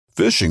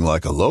Fishing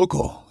like a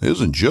local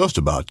isn't just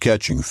about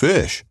catching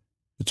fish.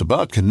 It's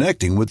about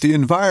connecting with the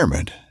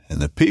environment and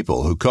the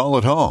people who call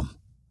it home.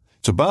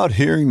 It's about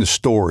hearing the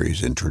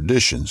stories and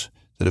traditions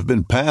that have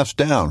been passed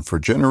down for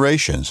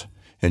generations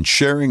and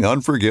sharing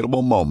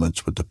unforgettable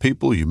moments with the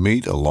people you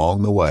meet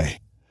along the way.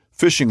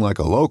 Fishing like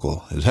a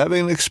local is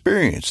having an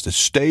experience that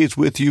stays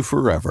with you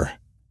forever.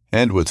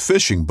 And with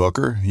Fishing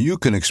Booker, you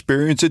can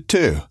experience it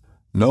too,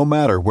 no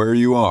matter where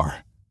you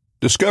are.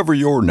 Discover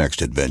your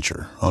next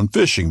adventure on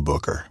Fishing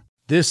Booker.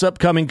 This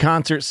upcoming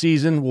concert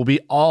season will be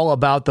all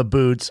about the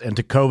boots, and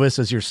Tecovas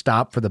is your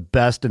stop for the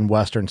best in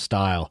Western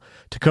style.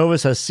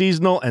 Tecovas has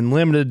seasonal and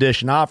limited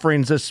edition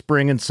offerings this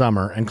spring and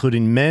summer,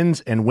 including men's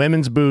and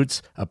women's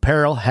boots,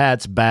 apparel,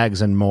 hats,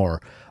 bags, and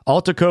more.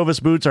 All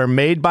Tecovas boots are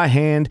made by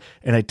hand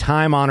in a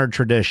time-honored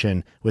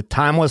tradition with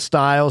timeless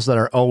styles that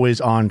are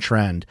always on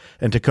trend.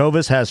 And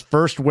Tecovas has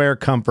first wear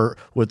comfort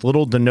with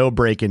little to no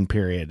break-in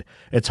period.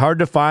 It's hard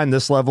to find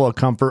this level of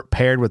comfort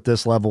paired with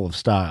this level of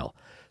style.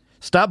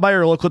 Stop by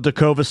your local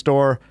Tecovas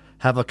store,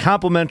 have a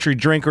complimentary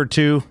drink or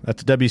two,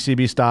 that's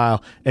WCB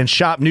style, and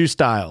shop new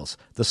styles.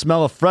 The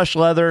smell of fresh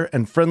leather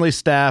and friendly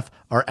staff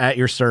are at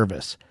your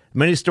service.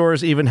 Many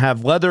stores even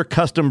have leather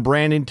custom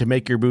branding to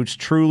make your boots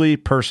truly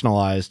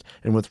personalized.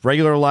 And with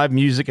regular live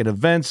music and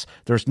events,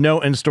 there's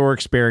no in-store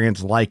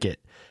experience like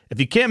it.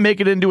 If you can't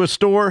make it into a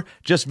store,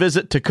 just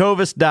visit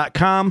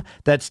tecovas.com.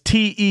 That's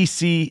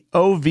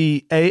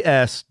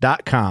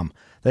TECOVAS.com.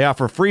 They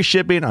offer free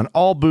shipping on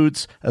all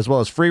boots, as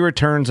well as free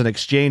returns and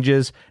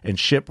exchanges, and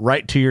ship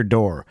right to your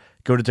door.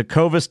 Go to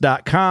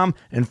tecovas.com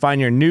and find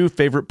your new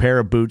favorite pair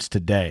of boots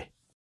today.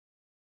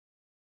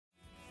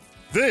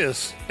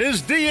 This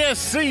is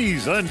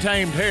DSC's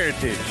Untamed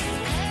Heritage.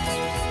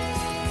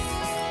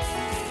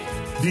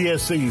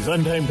 DSC's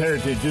Untamed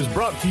Heritage is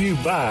brought to you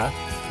by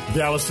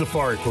Dallas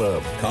Safari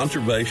Club,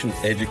 Conservation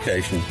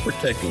Education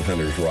Protecting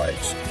Hunters'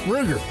 Rights,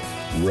 Ruger,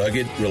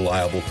 Rugged,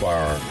 Reliable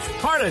Firearms,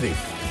 Harnedy,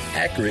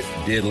 Accurate,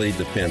 Deadly,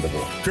 Dependable,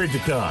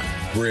 Trijicon,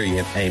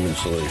 Brilliant Aiming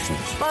Solutions,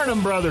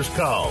 Burnham Brothers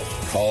Calls,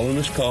 Calling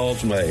as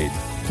Calls Made,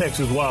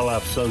 Texas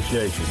Wildlife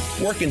Association,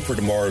 Working for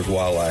Tomorrow's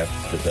Wildlife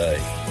Today,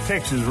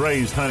 Texas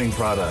Raised Hunting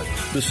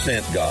Products, The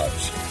Scent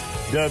Gods,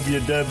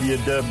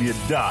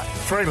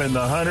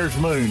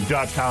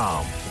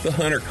 www.trailingthehuntersmoon.com, the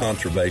Hunter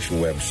Conservation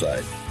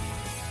website.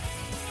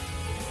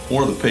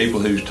 One of the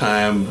people whose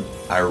time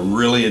I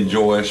really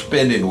enjoy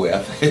spending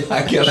with,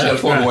 I guess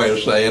that's one way of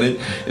saying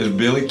it, is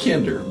Billy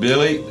Kinder.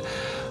 Billy,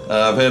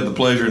 I've had the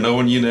pleasure of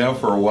knowing you now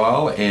for a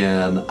while,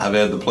 and I've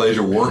had the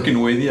pleasure of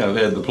working with you. I've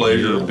had the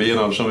pleasure of being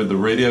on some of the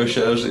radio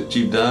shows that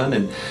you've done,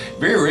 and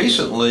very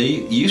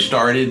recently you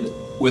started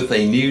with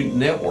a new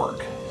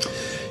network.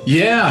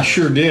 Yeah, I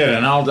sure did,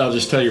 and I'll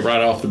just tell you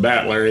right off the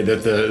bat, Larry,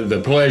 that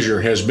the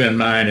pleasure has been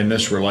mine in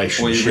this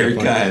relationship. Well, you're very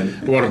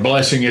kind. What a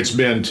blessing it's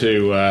been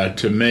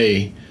to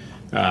me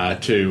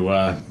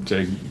to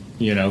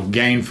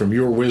gain from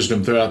your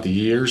wisdom throughout the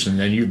years, and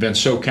then you've been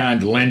so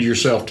kind to lend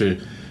yourself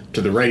to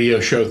the radio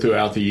show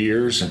throughout the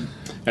years,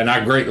 and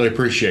I greatly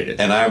appreciate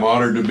it. And I'm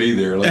honored to be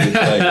there. Let me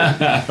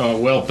tell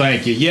you. Well,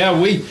 thank you. Yeah,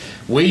 we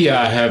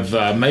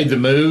have made the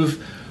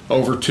move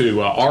over to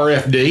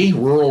RFD,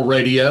 Rural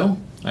Radio.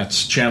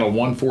 That's channel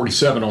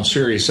 147 on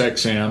Sirius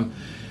XM,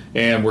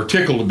 and we're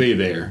tickled to be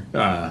there.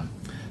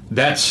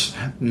 That's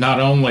not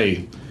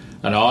only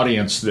an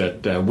audience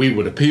that we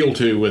would appeal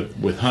to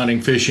with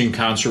hunting, fishing,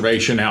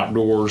 conservation,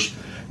 outdoors.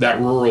 That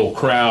rural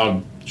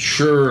crowd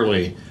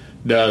surely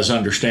does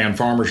understand,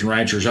 farmers and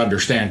ranchers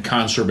understand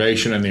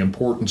conservation and the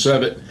importance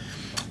of it.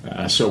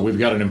 So we've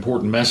got an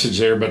important message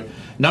there. But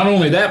not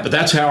only that, but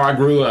that's how I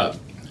grew up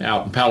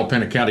out in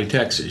Palapena County,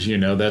 Texas.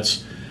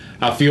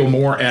 I feel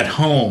more at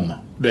home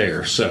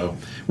there. So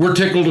we're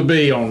tickled to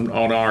be on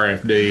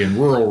RFD and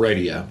Rural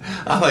Radio.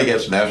 I think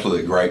it's an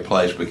absolutely great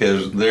place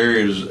because there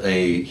is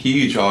a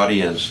huge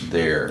audience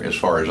there as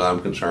far as I'm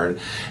concerned.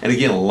 And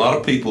again, a lot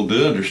of people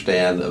do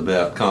understand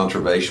about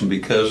conservation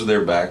because of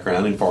their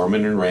background in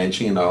farming and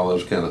ranching and all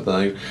those kind of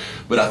things.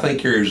 But I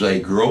think there's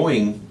a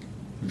growing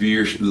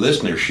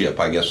listenership,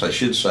 I guess I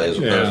should say, as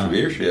opposed to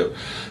viewership,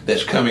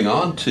 that's coming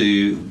on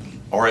to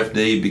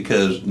RFD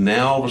because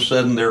now all of a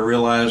sudden they're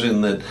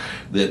realizing that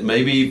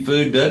maybe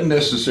food doesn't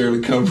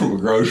necessarily come from a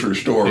grocery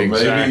store.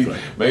 Exactly.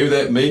 Maybe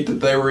that meat that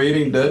they were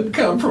eating doesn't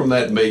come from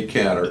that meat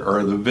counter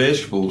or the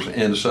vegetables,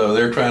 and so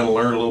they're trying to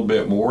learn a little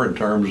bit more in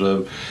terms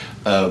of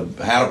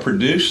how to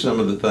produce some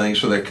of the things,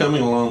 so they're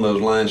coming along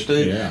those lines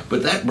too. Yeah.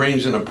 But that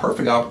brings in a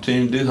perfect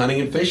opportunity to do hunting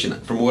and fishing.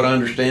 From what I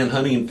understand,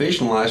 hunting and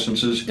fishing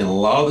licenses in a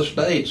lot of the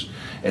states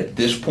at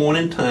this point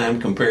in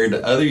time compared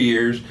to other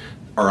years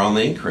are on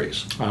the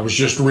increase. I was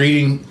just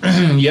reading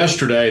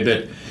yesterday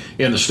that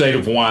in the state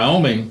of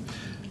Wyoming,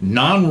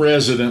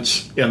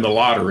 non-residents in the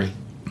lottery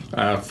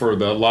for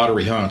the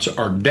lottery hunts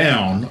are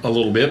down a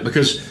little bit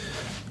because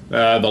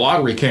the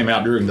lottery came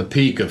out during the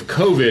peak of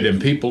COVID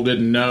and people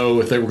didn't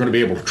know if they were going to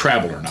be able to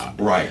travel or not.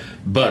 Right.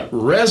 But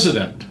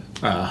resident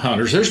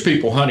hunters, there's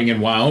people hunting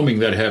in Wyoming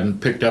that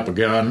haven't picked up a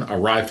gun, a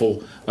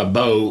rifle, a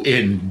bow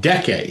in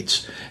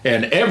decades.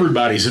 And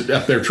everybody's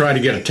up there trying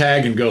to get a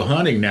tag and go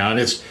hunting now. And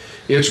it's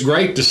it's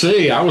great to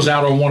see. I was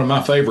out on one of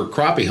my favorite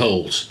crappie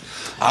holes.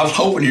 I was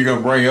hoping you're going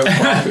to bring up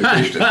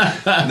crappie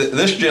fishing.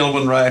 This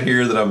gentleman right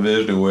here that I'm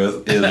visiting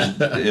with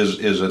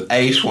is an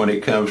ace when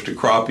it comes to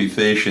crappie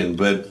fishing,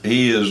 but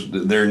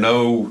there are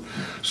no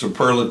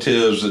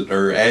superlatives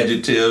or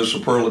adjectives,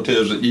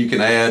 superlatives that you can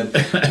add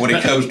when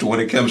it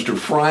comes to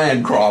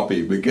frying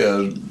crappie,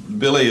 because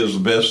Billy is the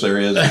best there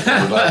is as far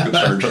as I'm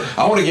concerned. So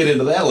I want to get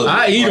into that a little bit.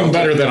 I eat them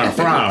better than I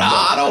fry them.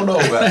 I don't know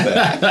about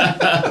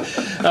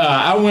that.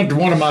 I went to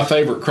one of my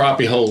favorite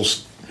crappie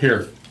holes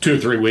here 2 or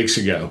 3 weeks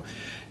ago.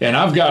 And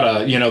I've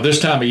got this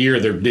time of year,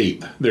 they're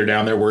deep. They're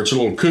down there where it's a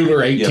little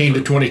cooler, 18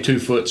 to 22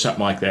 foot,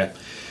 something like that.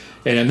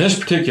 And in this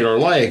particular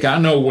lake, I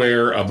know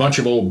where a bunch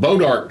of old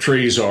bodark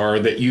trees are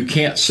that you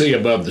can't see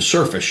above the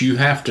surface. You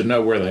have to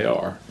know where they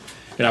are.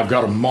 And I've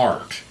got them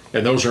marked.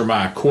 And those are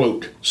my,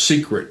 quote,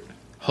 secret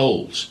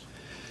holes.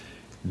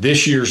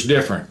 This year's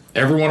different.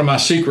 Every one of my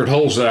secret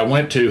holes that I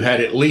went to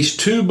had at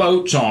least 2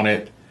 boats on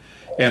it,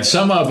 and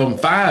some of them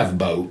 5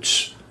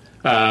 boats,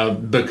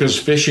 because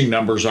fishing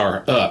numbers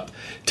are up.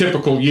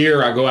 Typical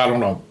year, I go out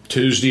on a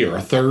Tuesday or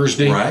a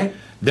Thursday. Right.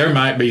 There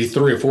might be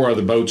 3 or 4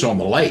 other boats on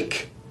the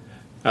lake.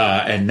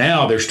 And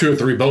now there's 2 or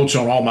 3 boats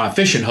on all my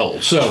fishing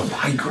holes. So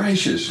my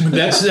gracious,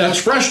 that's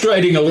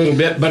frustrating a little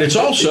bit, but it's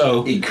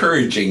also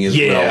encouraging as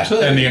well too.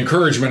 And the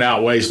encouragement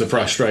outweighs the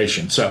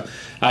frustration. So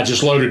I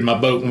just loaded my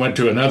boat and went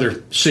to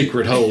another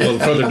secret hole a little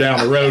further down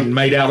the road and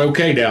made out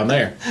okay down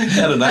there.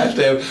 Kind of nice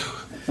to have.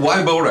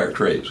 Why bodark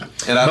trees?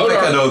 And I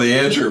think I know the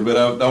answer, but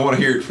I want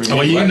to hear it from you.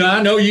 Well,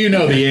 I know you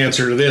know the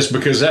answer to this,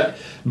 because that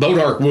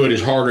bodark wood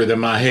is harder than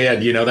my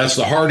head. That's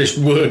the hardest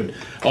wood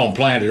on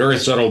planet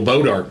Earth, that old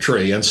bodark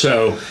tree. And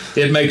so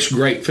it makes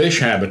great fish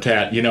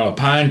habitat. A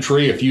pine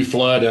tree, if you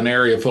flood an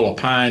area full of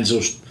pines,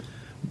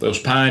 those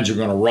pines are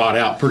going to rot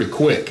out pretty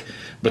quick.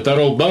 But that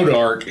old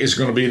bodark is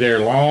going to be there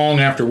long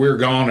after we're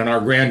gone and our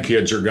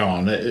grandkids are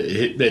gone.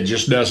 It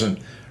just doesn't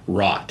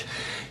rot.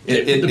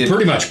 It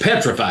pretty much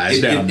petrifies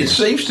down there. It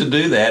seems to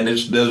do that, and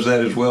it does that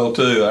as well,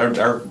 too.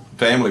 Our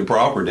family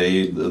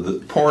property,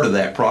 the part of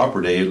that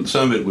property,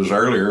 some of it was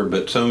earlier,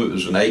 but some of it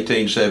was in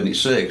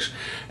 1876,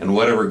 and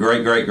whatever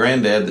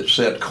great-great-granddad that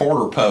set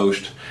corner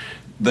post,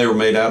 they were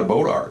made out of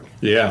bodark.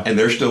 Yeah. And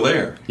they're still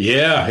there.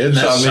 Yeah. Isn't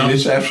that something?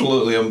 It's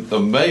absolutely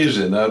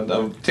amazing.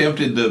 I'm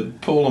tempted to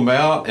pull them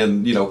out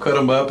and, cut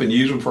them up and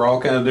use them for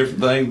all kinds of different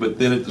things, but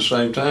then at the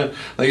same time,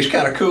 I think it's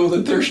kind of cool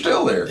that they're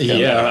still there.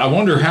 Yeah. I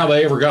wonder how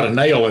they ever got a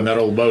nail in that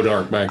old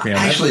bodark back then.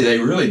 Actually, they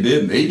really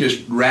didn't. He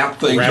just wrapped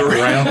things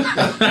around.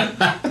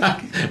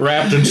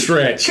 Wrapped and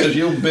stretched. Because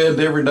you'll bend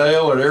every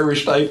nail or every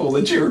staple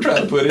that you were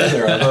trying to put in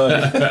there,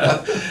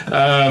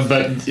 I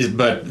think.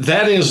 But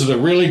that is the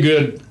really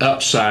good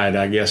upside,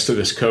 I guess, to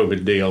this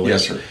COVID deal.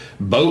 Yes, sir.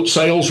 Boat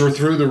sales are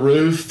through the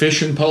roof.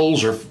 Fishing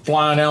poles are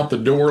flying out the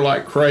door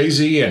like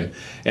crazy, and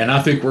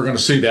I think we're going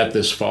to see that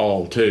this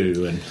fall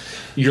too. And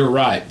you're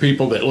right.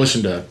 People that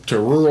listen to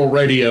rural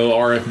radio,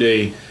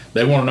 RFD,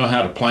 they want to know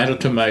how to plant a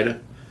tomato,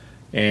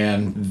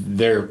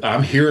 and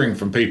I'm hearing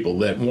from people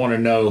that want to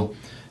know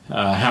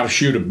how to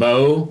shoot a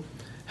bow,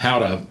 how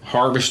to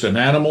harvest an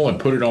animal and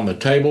put it on the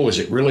table. Is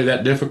it really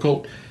that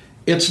difficult?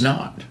 It's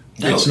not.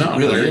 No, it's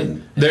not. It really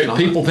isn't.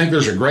 People think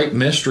there's a great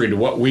mystery to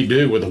what we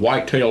do with a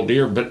white-tailed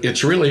deer, but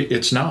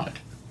it's not.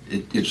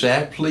 It's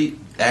actually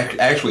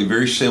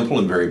very simple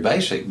and very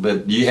basic,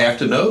 but you have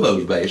to know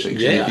those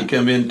basics. Yeah. And if you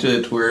come into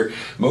it where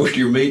most of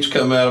your meats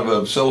come out of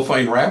a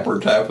cellophane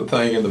wrapper type of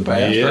thing in the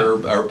past,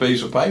 or a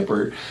piece of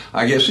paper,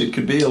 I guess it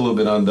could be a little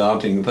bit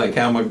undaunting to think,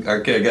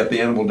 I got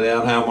the animal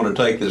down, how I'm going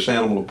to take this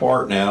animal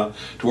apart now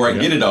to where I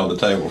can get it on the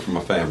table for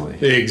my family.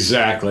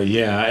 Exactly,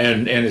 yeah.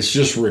 And it's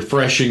just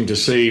refreshing to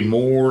see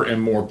more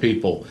and more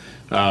people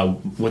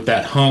with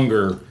that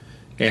hunger.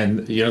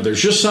 And,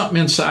 there's just something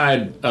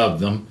inside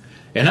of them.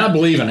 And I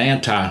believe an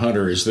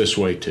anti-hunter is this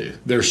way too.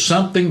 There's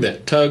something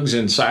that tugs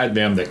inside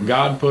them that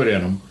God put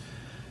in them.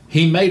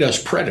 He made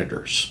us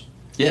predators.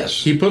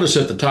 Yes. He put us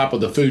at the top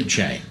of the food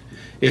chain.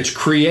 It's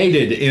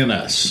created in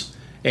us.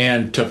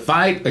 And to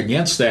fight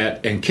against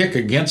that and kick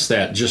against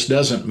that just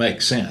doesn't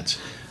make sense.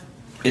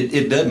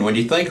 It doesn't. When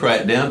you think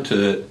right down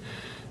to it,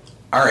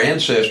 our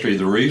ancestry,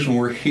 the reason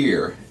we're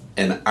here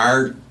and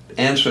our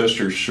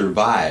ancestors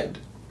survived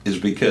is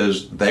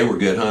because they were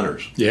good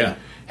hunters. Yeah.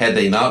 Had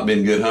they not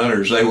been good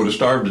hunters, they would have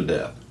starved to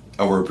death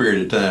over a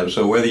period of time.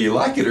 So whether you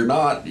like it or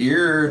not, you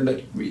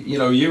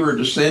were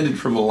descended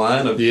from a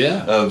line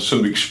of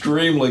some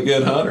extremely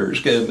good hunters,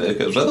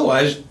 because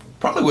otherwise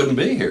probably wouldn't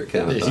be here,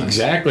 kind of thing.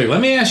 Exactly. Let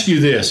me ask you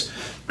this,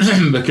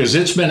 because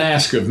it's been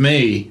asked of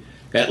me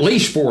at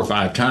least 4 or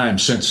 5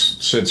 times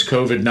since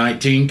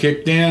COVID-19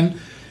 kicked in,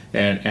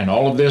 and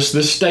all of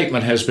this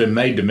statement has been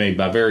made to me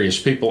by various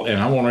people,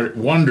 and I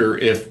wonder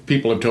if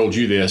people have told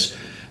you this.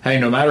 Hey,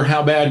 no matter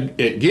how bad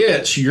it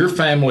gets, your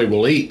family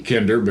will eat,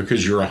 Kinder,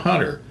 because you're a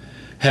hunter.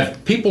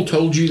 Have people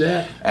told you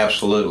that?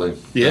 Absolutely.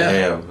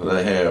 Yeah.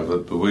 They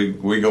have.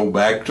 We go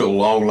back to a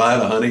long line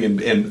of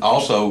hunting and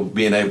also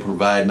being able to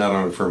provide not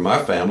only for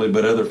my family,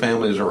 but other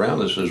families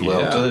around us as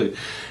well, too.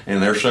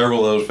 And there are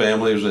several of those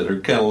families that are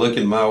kind of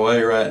looking my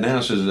way right now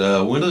and says,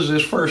 when does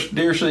this first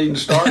deer season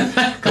start?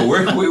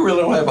 Because we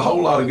really don't have a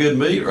whole lot of good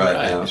meat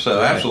right now.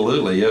 So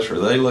absolutely, yes, sir.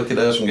 They look at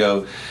us and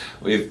go,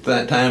 if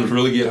that times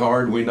really get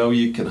hard, we know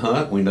you can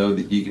hunt, we know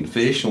that you can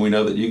fish, and we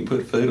know that you can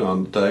put food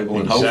on the table.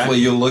 And hopefully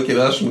you'll look at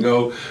us and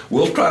go,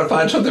 we'll try to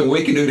find something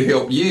we can do to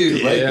help you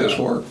to make this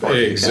work for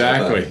you.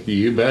 Exactly.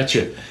 You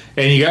betcha.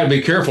 And you got to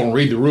be careful and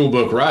read the rule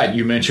book right.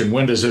 You mentioned,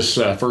 when does this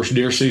first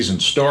deer season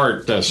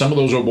start? Some of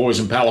those old boys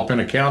in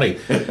Palapena County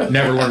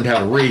never learned how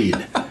to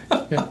read.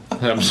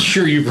 I'm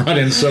sure you've run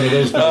into some of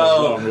those.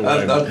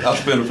 I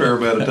spent a fair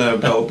amount of time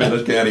in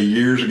Palapena County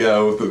years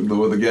ago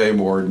with the game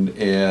warden,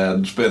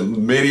 and spent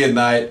many a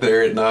night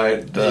there at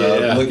night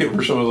looking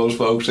for some of those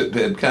folks that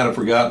had kind of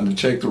forgotten to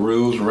check the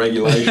rules and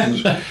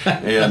regulations.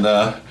 And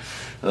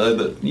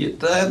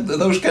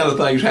those kind of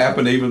things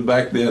happened even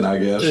back then, I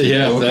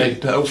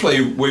guess.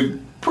 Hopefully,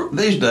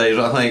 these days,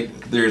 I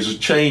think there's a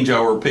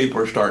changeover.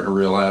 People are starting to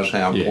realize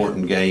how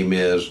important game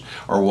is,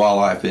 or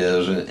wildlife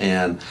is,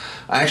 and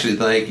I actually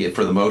think,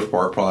 for the most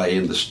part, probably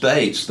in the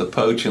States, the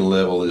poaching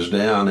level is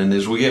down, and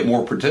as we get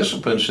more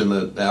participants in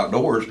the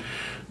outdoors,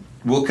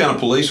 we'll kind of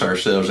police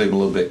ourselves even a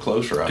little bit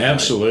closer. I think.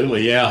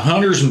 Absolutely, yeah.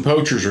 Hunters and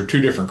poachers are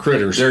two different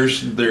critters.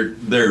 There's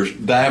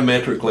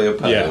diametrically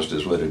opposed,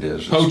 is what it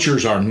is.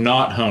 Poachers are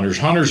not hunters.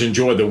 Hunters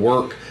enjoy the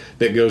work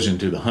that goes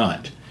into the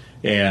hunt,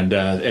 and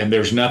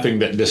there's nothing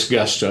that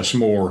disgusts us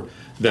more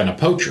than a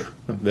poacher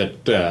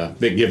that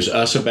gives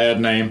us a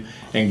bad name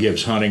and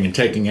gives hunting and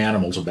taking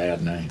animals a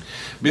bad name.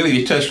 Billy,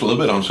 you touched a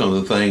little bit on some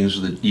of the things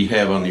that you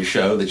have on your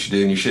show, that you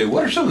do in your show.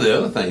 What are some of the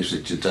other things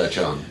that you touch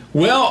on?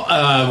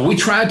 Well, we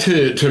try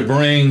to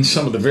bring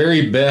some of the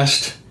very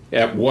best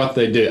at what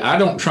they do. I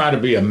don't try to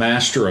be a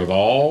master of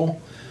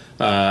all.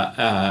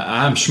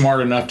 I'm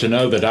smart enough to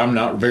know that I'm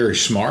not very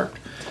smart.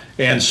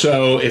 And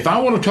so if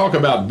I want to talk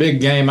about big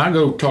game, I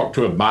go talk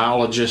to a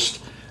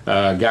biologist,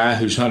 a guy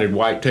who's hunted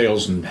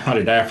whitetails and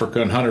hunted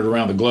Africa and hunted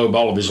around the globe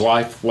all of his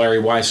life, Larry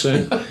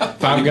Weisig.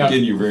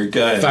 You're very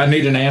kind. If I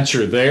need an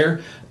answer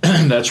there,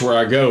 that's where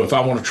I go. If I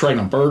want to train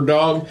a bird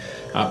dog,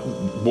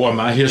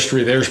 my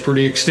history there is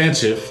pretty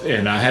extensive,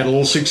 and I had a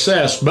little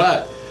success.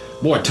 But,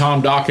 boy,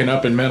 Tom Dockin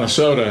up in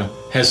Minnesota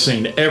has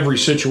seen every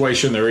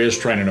situation there is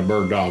training a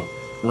bird dog.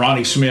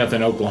 Ronnie Smith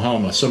in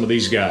Oklahoma, some of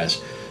these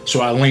guys. So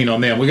I lean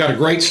on them. We got a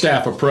great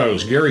staff of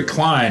pros. Gary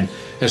Klein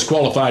has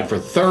qualified for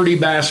 30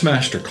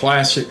 Bassmaster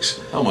Classics.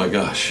 Oh, my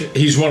gosh.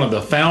 He's one of the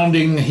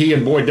he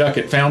and Boyd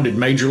Duckett founded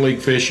Major League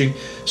Fishing.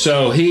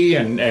 So he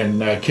and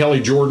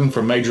Kelly Jordan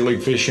from Major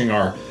League Fishing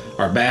are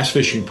bass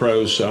fishing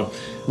pros. So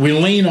we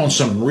lean on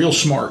some real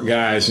smart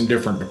guys in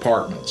different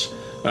departments.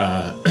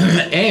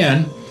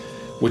 And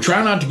we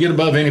try not to get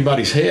above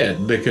anybody's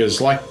head, because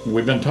like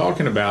we've been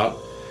talking about,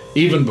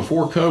 even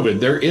before COVID,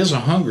 there is a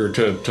hunger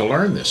to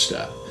learn this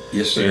stuff.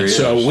 Yes, there is.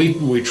 So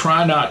we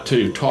try not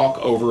to talk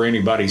over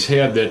anybody's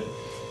head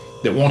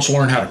that wants to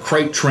learn how to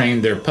crate train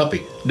their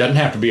puppy. Doesn't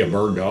have to be a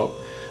bird dog,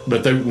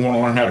 but they want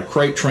to learn how to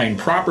crate train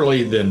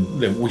properly,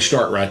 then we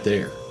start right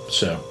there.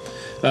 So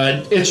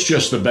it's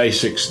just the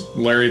basics,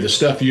 Larry, the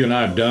stuff you and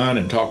I have done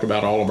and talked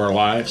about all of our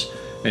lives,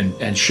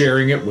 and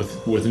sharing it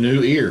with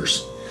new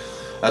ears.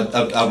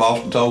 I've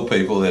often told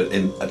people that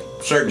in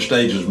certain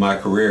stages of my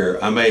career,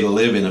 I made a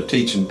living of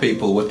teaching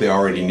people what they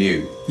already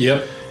knew.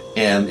 Yep.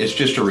 And it's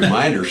just a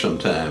reminder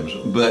sometimes.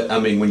 But, I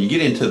mean, when you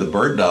get into the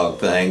bird dog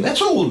thing, that's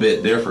a little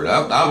bit different.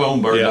 I've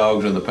owned bird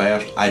dogs in the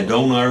past. I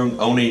don't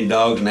own any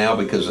dogs now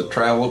because I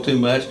travel too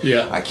much.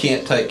 Yeah. I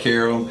can't take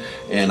care of them,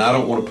 and I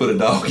don't want to put a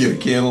dog in a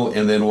kennel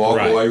and then walk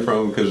away from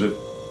them, because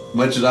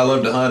much as I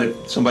love to hunt,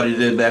 if somebody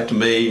did that to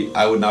me,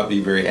 I would not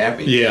be very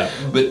happy. Yeah.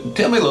 But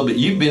tell me a little bit.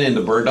 You've been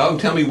into bird dog.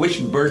 Tell me which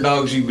bird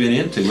dogs you've been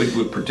into.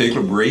 Which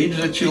particular breeds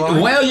that you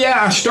like? Well, yeah,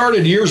 I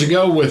started years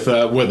ago with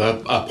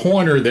a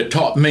pointer that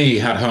taught me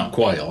how to hunt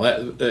quail.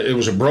 It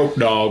was a broke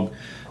dog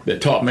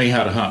that taught me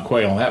how to hunt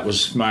quail. That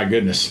was, my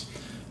goodness,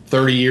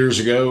 30 years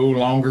ago,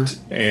 longer.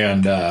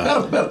 And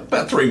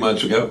about 3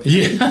 months ago.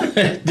 Yeah,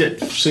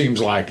 it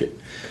seems like it.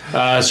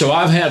 So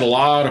I've had a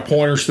lot of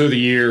pointers through the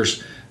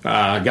years.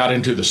 Got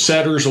into the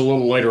setters a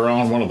little later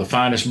on. One of the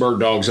finest bird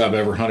dogs I've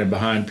ever hunted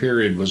behind,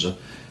 period, was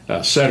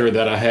a setter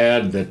that I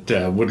had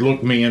that would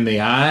look me in the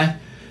eye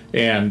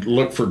and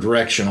look for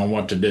direction on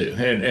what to do.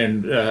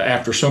 And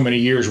after so many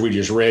years, we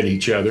just read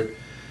each other.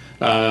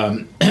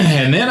 And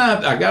then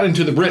I got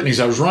into the Brittany's.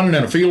 I was running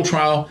in a field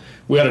trial.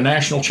 We had a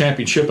national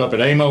championship up at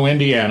Amo,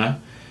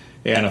 Indiana,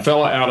 and a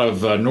fella out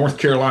of North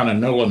Carolina,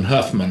 Nolan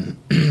Huffman,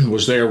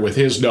 was there with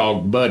his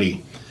dog,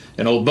 Buddy.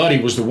 And old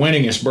Buddy was the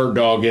winningest bird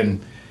dog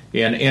in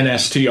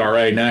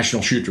NSTRA,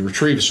 National Shoot to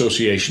Retrieve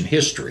Association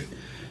history.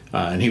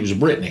 And he was a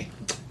Brittany.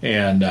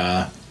 And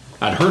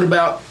I'd heard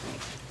about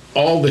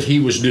all that he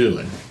was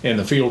doing in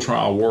the field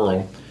trial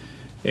world.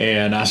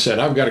 And I said,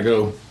 I've got to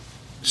go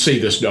see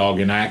this dog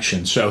in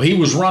action. So he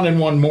was running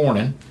one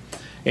morning,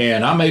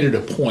 and I made it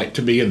a point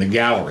to be in the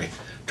gallery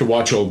to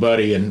watch old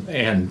Buddy.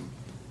 And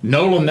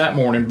Nolan that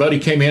morning, Buddy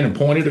came in and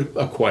pointed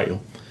a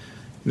quail.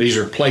 These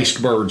are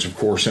placed birds, of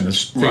course, in a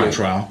field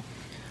trial.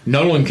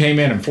 Nolan came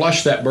in and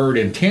flushed that bird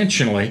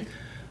intentionally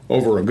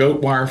over a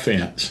goat wire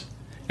fence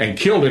and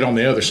killed it on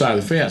the other side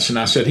of the fence. And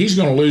I said, he's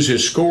going to lose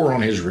his score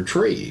on his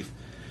retrieve.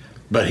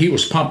 But he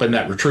was pumping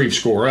that retrieve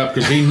score up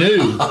because he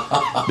knew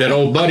that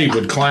old Buddy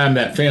would climb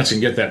that fence and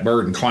get that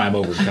bird and climb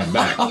over and come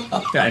back.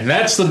 And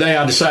that's the day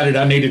I decided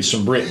I needed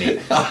some Brittany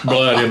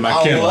blood in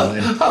my kennel.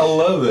 I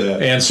love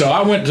that. And so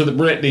I went to the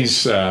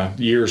Brittany's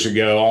years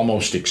ago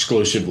almost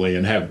exclusively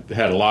and have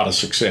had a lot of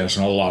success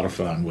and a lot of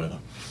fun with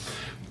them.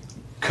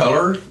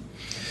 Color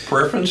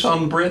preference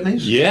on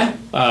Brittany's? Yeah,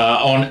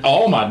 on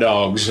all my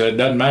dogs. It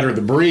doesn't matter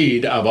the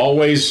breed. I've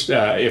always,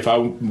 if I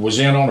was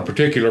in on a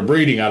particular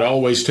breeding, I'd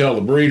always tell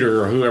the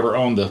breeder or whoever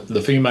owned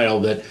the female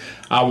that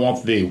I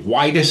want the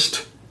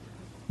whitest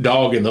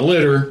dog in the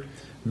litter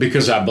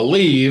because I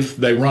believe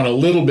they run a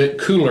little bit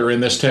cooler in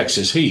this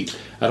Texas heat.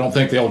 I don't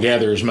think they'll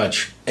gather as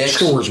much,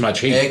 store as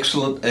much heat.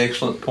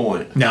 Excellent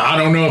point. Now, I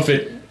don't know if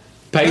it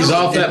pays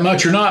off that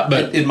much or not,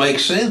 but it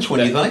makes sense when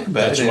you think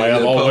about that's it. the way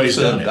I've always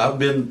done it.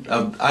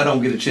 I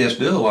don't get a chance to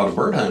do a lot of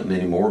bird hunting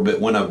anymore, but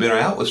when I've been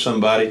out with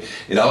somebody,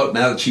 now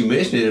that you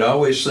mentioned it, it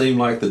always seemed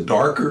like the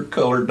darker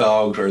colored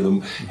dogs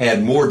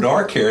had more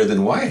dark hair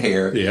than white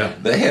hair. Yeah.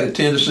 They had a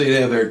tendency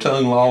to have their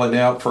tongue lolling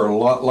out for a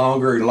lot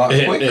longer, a lot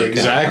quicker.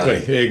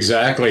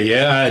 Exactly.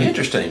 Yeah.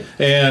 Interesting.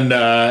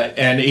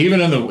 And even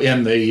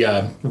in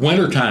the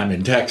wintertime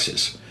in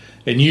Texas,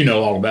 and you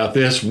know all about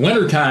this,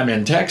 wintertime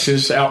in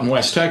Texas, out in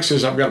West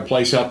Texas, I've got a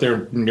place out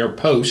there near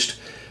Post,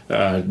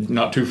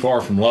 not too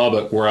far from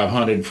Lubbock, where I've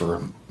hunted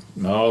for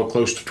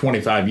close to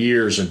 25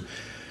 years.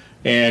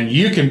 And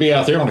you can be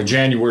out there on a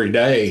January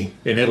day,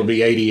 and it'll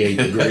be 88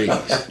 degrees.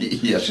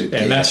 Yes, it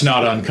can. And that's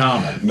not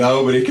uncommon.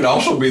 No, but it could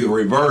also be the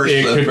reverse.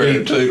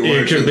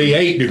 It could be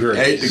 8 degrees.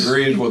 8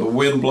 degrees with the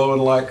wind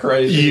blowing like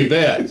crazy. You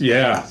bet,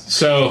 yeah.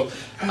 So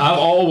I've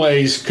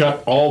always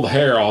cut all the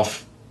hair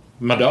off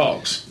my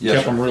dogs.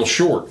 Kept them real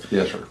short.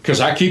 Yes, sir. Because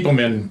I keep them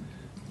in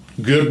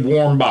good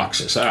warm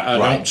boxes. I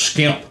don't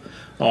skimp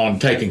on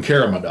taking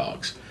care of my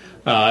dogs.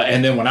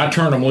 And then when I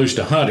turn them loose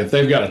to hunt, if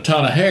they've got a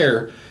ton of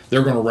hair,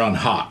 they're going to run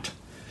hot.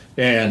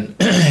 And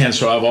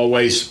so I've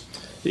always,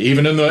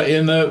 even in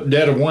the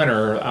dead of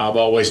winter, I've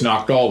always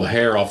knocked all the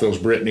hair off those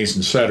Brittany's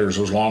and setters,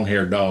 those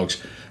long-haired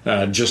dogs,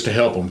 just to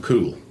help them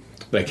cool.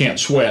 They can't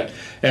sweat.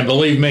 And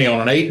believe me,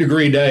 on an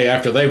 8-degree day,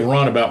 after they've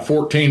run about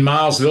 14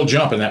 miles, they'll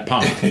jump in that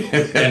pond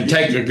and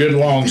take a good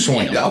long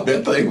swim. I'll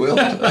bet they will.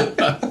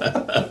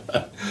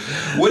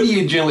 What do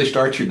you generally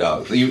start your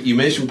dogs? You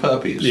mentioned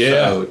puppies.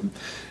 Yeah.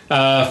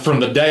 From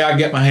the day I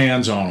get my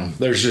hands on them,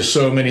 there's just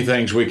so many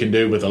things we can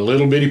do with a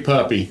little bitty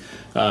puppy.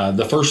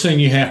 The first thing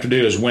you have to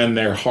do is win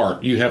their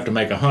heart. You have to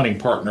make a hunting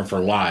partner for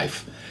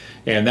life.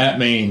 And that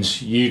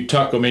means you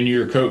tuck them in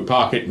your coat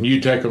pocket and you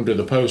take them to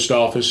the post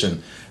office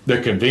and the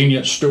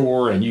convenience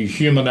store, and you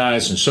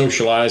humanize and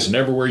socialize, and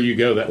everywhere you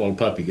go, that little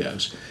puppy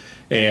goes.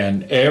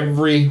 And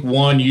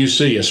everyone you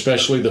see,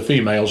 especially the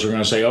females, are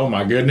going to say, oh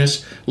my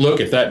goodness, look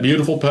at that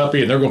beautiful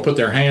puppy, and they're going to put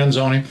their hands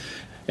on him.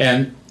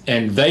 And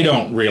they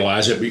don't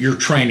realize it, but you're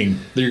training,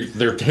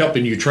 they're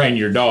helping you train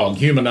your dog,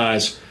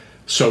 humanize,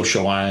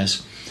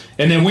 socialize.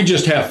 And then we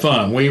just have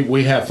fun.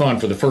 We have fun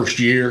for the first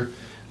year.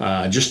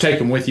 Just take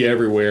them with you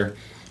everywhere.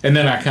 And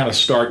then I kind of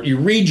start, you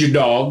read your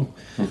dog,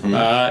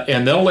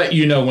 and they'll let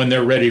you know when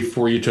they're ready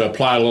for you to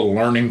apply a little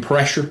learning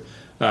pressure.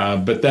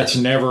 But that's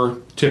never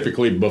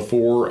typically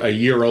before a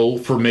year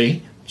old for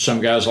me.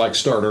 Some guys like to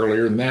start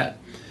earlier than that.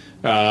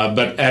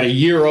 But at a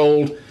year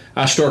old,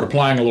 I start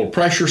applying a little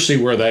pressure, see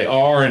where they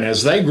are, and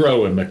as they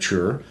grow and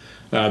mature,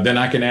 then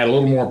I can add a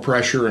little more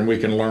pressure and we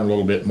can learn a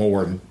little bit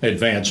more and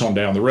advance on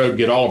down the road,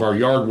 get all of our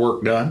yard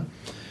work done,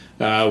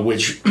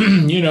 which,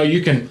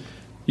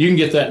 you can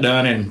get that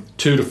done in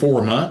 2 to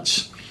 4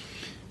 months.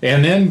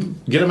 And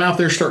then get them out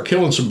there, start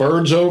killing some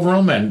birds over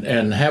them,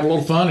 and have a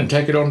little fun and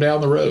take it on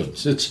down the road.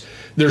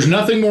 There's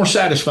nothing more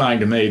satisfying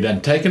to me than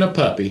taking a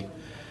puppy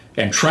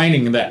and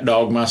training that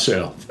dog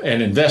myself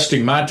and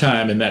investing my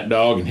time in that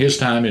dog and his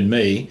time in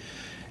me,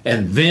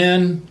 and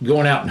then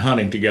going out and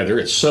hunting together.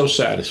 It's so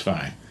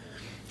satisfying.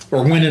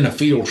 Or winning a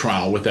field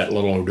trial with that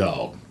little old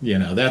dog.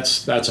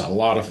 That's a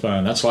lot of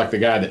fun. That's like the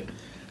guy that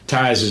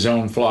ties his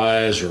own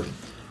flies or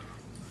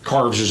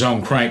carves his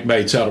own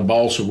crankbaits out of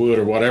balsa wood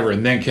or whatever,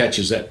 and then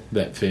catches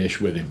that fish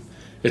with him.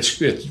 It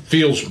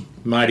feels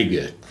mighty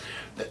good.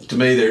 To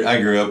me, I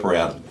grew up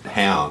around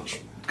hounds,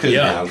 coon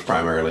hounds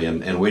primarily,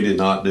 and we did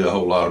not do a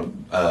whole lot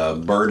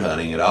of bird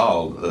hunting at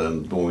all.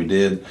 When we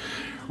did,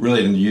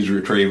 really didn't use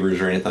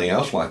retrievers or anything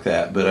else like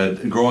that.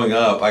 But growing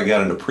up, I got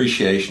an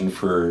appreciation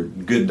for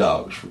good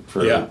dogs,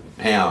 for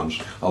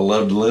hounds. I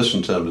love to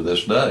listen to them to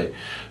this day.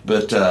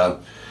 But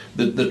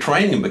the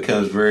training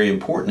becomes very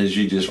important, as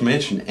you just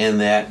mentioned,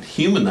 and that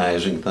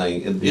humanizing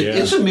thing.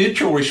 It's a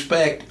mutual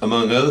respect,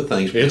 among other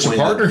things. It's a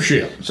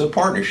partnership. It's a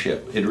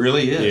partnership. It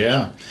really is.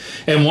 Yeah.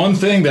 And one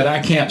thing that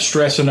I can't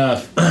stress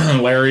enough,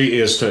 Larry,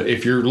 is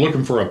if you're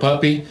looking for a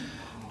puppy,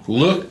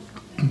 look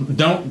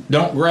don't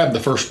grab the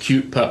first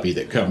cute puppy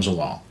that comes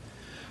along.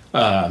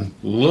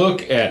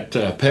 Look at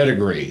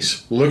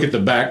pedigrees. Look at the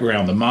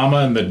background, the mama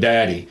and the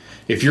daddy.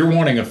 If you're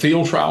wanting a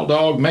field trial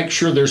dog, make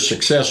sure there's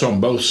success on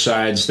both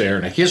sides there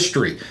and a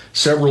history,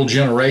 several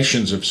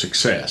generations of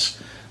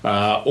success.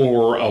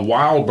 Or a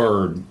wild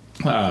bird.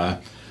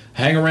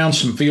 Hang around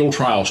some field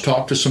trials,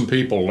 talk to some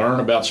people, learn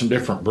about some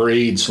different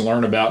breeds,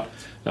 learn about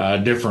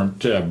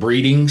different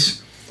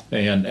breedings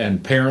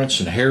and parents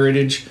and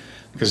heritage,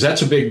 because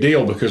that's a big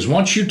deal. Because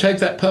once you take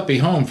that puppy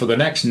home for the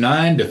next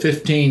 9 to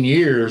 15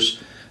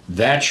 years,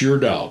 that's your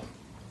dog.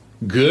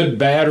 Good,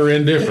 bad, or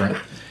indifferent.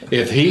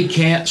 If he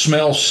can't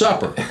smell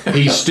supper,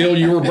 he's still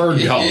your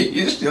bird dog.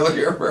 He's still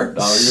your bird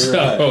dog. You're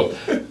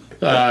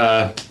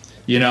right.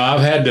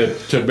 I've had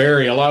to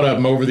bury a lot of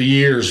them over the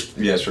years.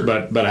 Yes, sir.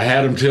 But I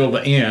had them till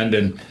the end,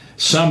 and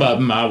some of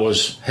them I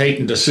was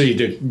hating to see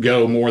to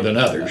go more than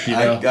others.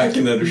 I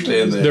can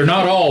understand that. They're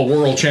not all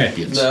world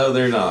champions. No,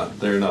 they're not.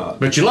 They're not.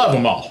 But you love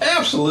them all.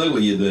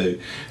 Absolutely, you do.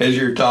 As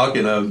you're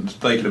talking, I'm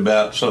thinking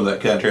about some of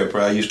that country up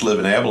there. I used to live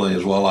in Abilene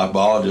as a wildlife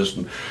biologist,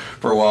 and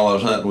for a while I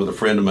was hunting with a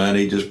friend of mine.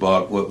 He just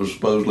bought what was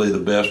supposedly the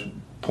best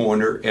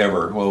pointer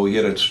ever. Well, we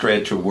get a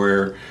stretch of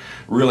where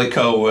really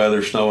cold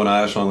weather, snow and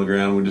ice on the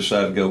ground. We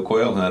decided to go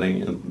quail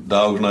hunting, and the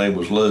dog's name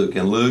was Luke,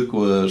 and Luke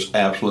was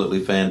absolutely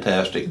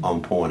fantastic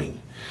on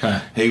pointing.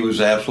 Huh. He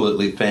was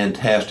absolutely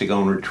fantastic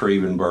on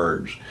retrieving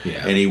birds.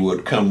 Yeah. And he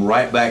would come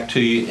right back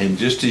to you, and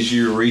just as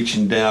you were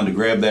reaching down to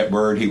grab that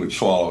bird, he would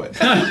swallow it.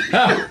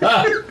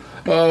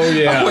 Oh,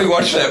 yeah. We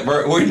watched that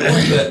bird. We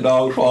watched that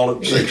dog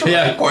swallow 6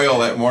 quail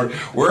that morning.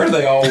 Where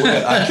they all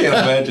went, I can't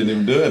imagine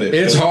him doing it.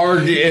 It's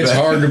hard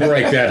to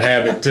break that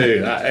habit,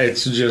 too.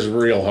 It's just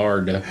real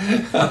hard to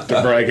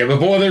break it. But,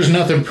 boy, there's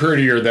nothing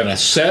prettier than a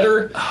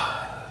setter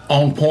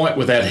on point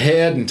with that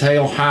head and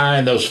tail high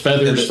and those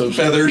feathers,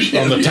 feathers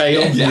on the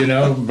tail,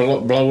 yeah.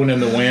 Blowing in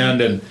the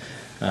wind. And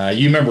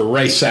you remember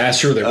Ray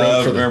Sasser that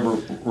wrote for the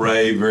remember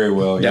Ray very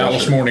well.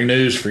 Dallas Morning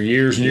News for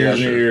years and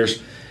years and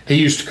years. He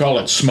used to call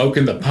it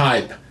smoking the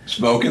pipe.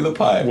 Smoking the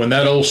pipe. When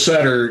that old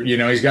setter,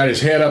 he's got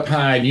his head up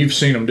high, and you've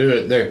seen them do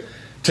it. They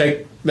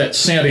take that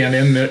scent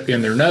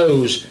in their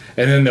nose,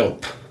 and then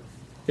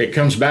it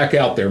comes back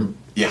out their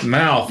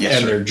mouth,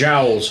 and their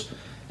jowls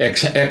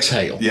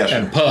exhale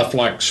and puff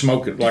like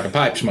a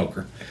pipe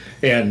smoker.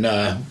 And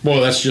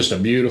boy, that's just a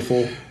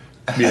beautiful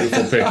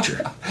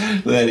picture.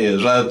 That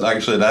is. Like I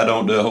said, I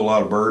don't do a whole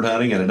lot of bird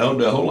hunting, and I don't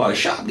do a whole lot of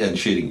shotgun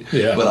shooting.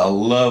 Yeah. But I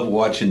love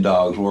watching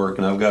dogs work,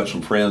 and I've got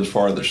some friends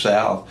farther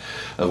south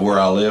of where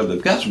I live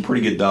that've got some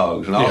pretty good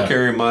dogs. And I'll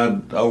carry my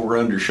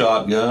over-under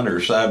shotgun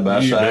or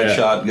side-by-side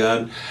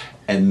shotgun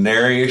and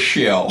nary a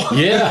shell.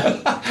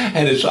 Yeah.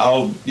 And it's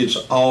all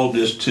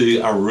just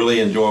I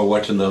really enjoy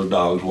watching those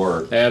dogs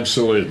work.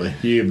 Absolutely.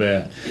 You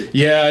bet.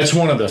 Yeah, it's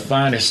one of the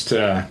finest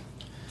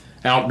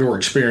outdoor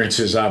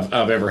experiences I've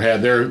ever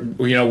had.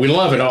 We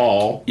love it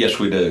all. Yes,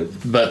 we do.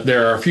 But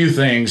there are a few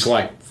things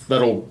like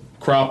that old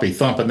crappie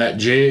thumping that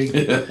jig.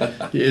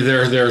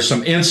 there are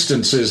some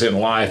instances in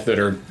life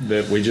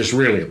that we just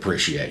really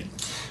appreciate.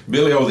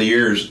 Billy, over the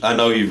years, I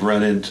know you've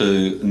run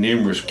into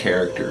numerous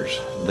characters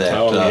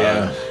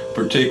that,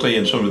 particularly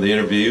in some of the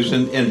interviews,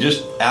 and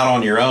just out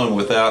on your own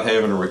without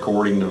having a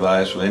recording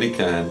device of any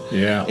kind.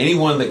 Yeah.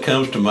 Anyone that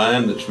comes to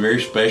mind that's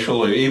very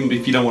special, or even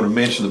if you don't want to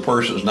mention the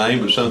person's name,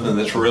 but something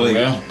that's really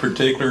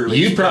particularly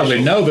you special.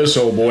 Probably know this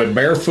old boy,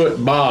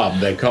 Barefoot Bob,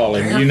 they call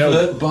him.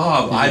 Barefoot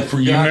Bob. I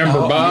forgot. You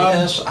remember Bob?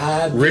 Yes,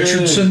 I do.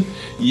 Richardson?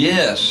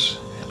 Yes.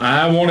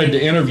 I wanted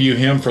to interview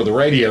him for the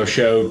radio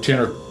show 10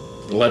 or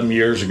 11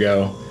 years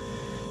ago,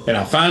 and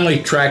I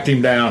finally tracked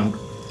him down,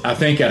 I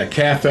think, at a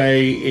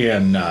cafe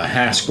in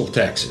Haskell,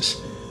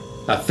 Texas.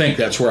 I think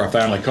that's where I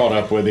finally caught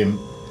up with him.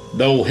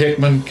 The old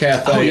Hickman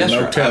Cafe and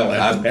Hotel.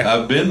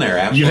 I've been there,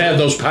 absolutely. You've had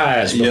those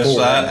pies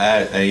before.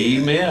 Yes,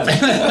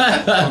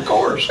 amen. Of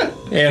course.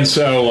 And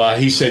so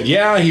he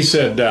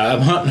said,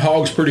 I'm hunting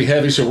hogs pretty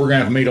heavy, so we're going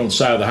to have to meet on the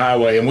side of the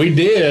highway. And we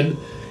did,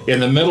 in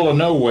the middle of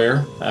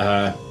nowhere,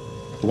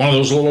 one of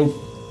those little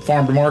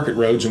farm-to-market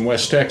roads in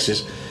West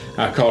Texas.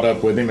 I caught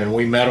up with him, and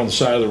we met on the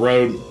side of the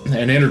road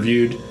and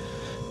interviewed.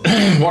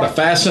 What a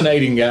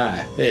fascinating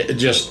guy.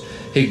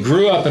 He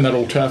grew up in that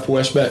old tough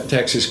West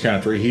Texas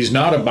country. He's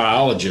not a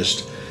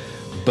biologist,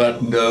 but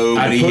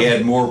he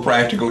had more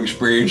practical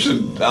experience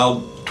than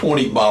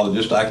 20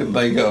 biologists I can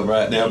think of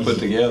right now put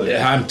together.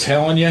 I'm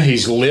telling you,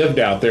 he's lived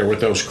out there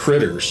with those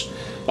critters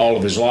all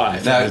of his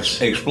life. Now,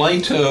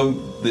 explain to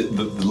them, the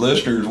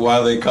listeners, why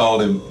they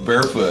called him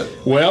Barefoot.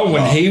 Well,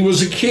 when he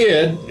was a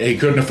kid, he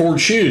couldn't afford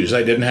shoes.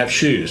 They didn't have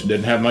shoes,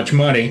 didn't have much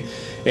money.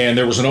 And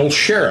there was an old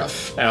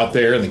sheriff out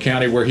there in the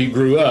county where he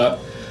grew up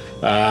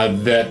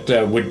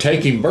that would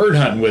take him bird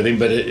hunting with him,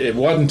 but it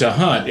wasn't to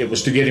hunt. It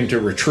was to get him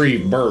to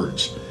retrieve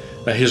birds.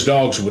 His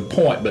dogs would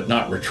point but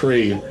not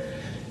retrieve.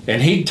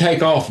 And he'd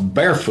take off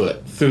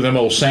barefoot through them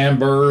old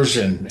sandburrs,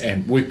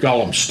 and we call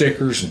them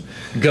stickers and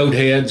goat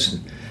heads.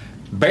 And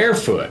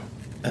barefoot.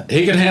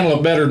 He could handle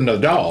it better than the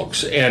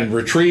dogs and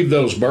retrieve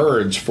those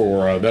birds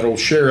for that old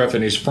sheriff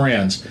and his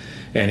friends.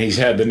 And he's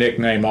had the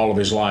nickname all of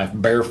his life,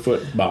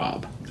 Barefoot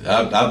Bob.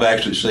 I've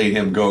actually seen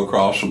him go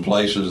across some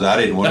places I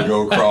didn't want to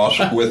go across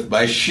with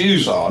my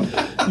shoes on.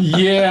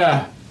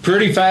 Yeah,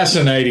 pretty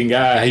fascinating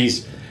guy.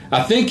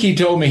 I think he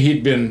told me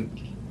he'd been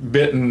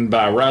bitten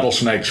by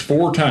rattlesnakes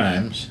 4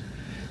 times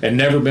and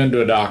never been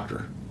to a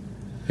doctor.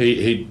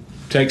 He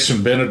takes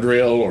some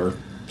Benadryl or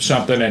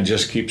something and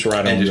just keeps right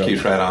on going. And just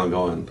keeps right on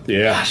going.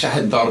 Yeah. Gosh, I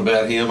hadn't thought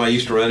about him. I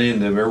used to run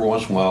into him every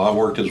once in a while. I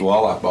worked as a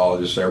wildlife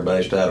biologist there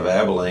based out of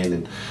Abilene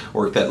and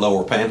worked that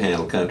lower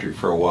panhandle country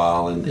for a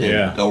while and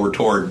over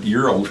toward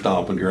your old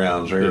stomping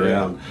grounds there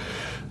around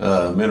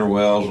Mineral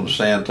Wells and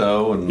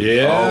Santo and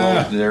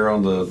all there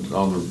on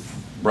the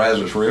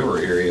Brazos River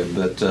area.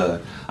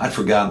 But I'd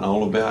forgotten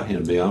all about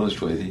him, to be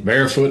honest with you.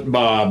 Barefoot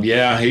Bob,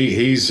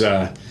 he's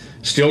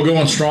still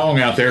going strong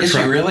out there,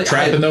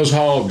 trapping those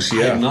hogs.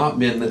 I have not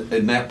been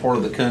in that part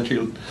of the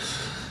country.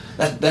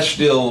 That's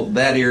still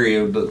that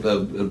area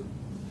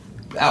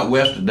out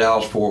west of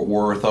Dallas-Fort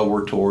Worth,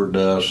 over toward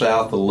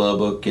south of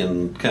Lubbock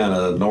and kind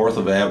of north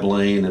of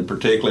Abilene, and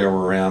particularly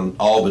over around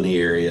Albany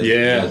area.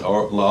 Yeah.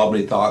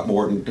 Albany,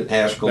 Throckmorton,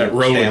 Haskell, that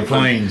rolling Stanford,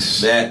 plains.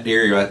 That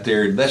area right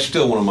there, that's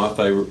still one of my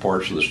favorite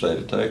parts of the state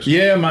of Texas.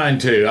 Yeah, mine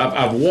too.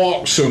 I've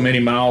walked so many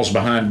miles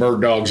behind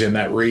bird dogs in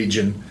that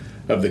region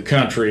of the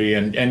country,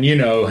 and you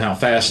know how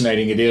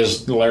fascinating it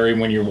is, Larry,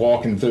 when you're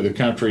walking through the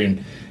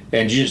country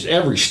and just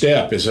every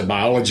step is a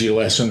biology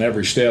lesson,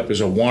 every step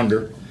is a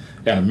wonder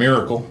and a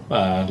miracle,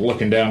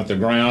 looking down at the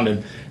ground,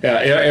 and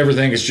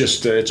everything is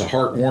just it's a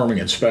heartwarming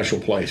and special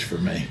place for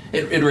me.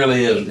 It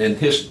really is. And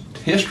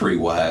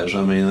history-wise,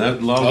 I mean, a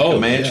lot of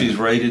Comanches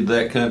raided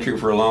that country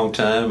for a long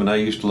time, and I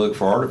used to look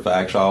for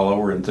artifacts all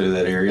over and through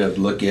that area. I'd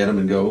look at them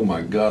and go, oh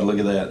my God, look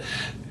at that.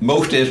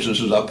 Most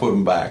instances, I put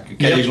them back.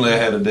 Occasionally, I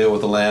had to deal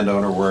with a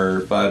landowner where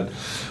if I'd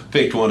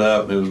picked one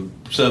up, it was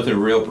something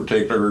real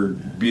particular,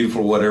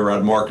 beautiful, whatever,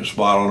 I'd mark a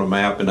spot on a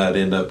map and I'd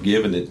end up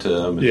giving it to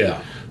them.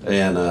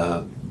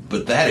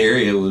 But that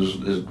area was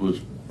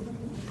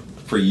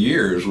for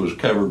years was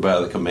covered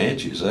by the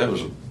Comanches. That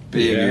was a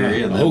big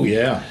area. And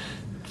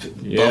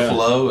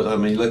Buffalo. I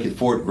mean, look at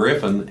Fort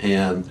Griffin,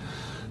 and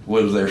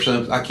was there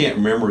some? I can't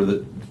remember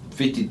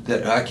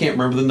I can't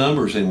remember the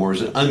numbers anymore.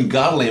 It's an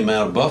ungodly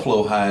amount of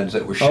buffalo hides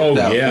that were shipped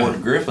out of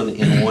Fort Griffin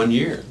in 1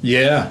 year.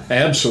 Yeah,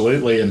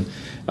 absolutely. And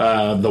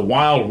the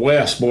Wild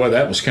West, boy,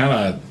 that was kind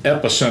of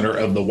epicenter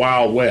of the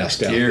Wild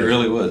West out there. It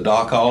really was.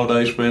 Doc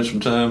Holliday spent some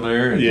time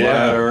there, and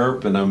Wyatt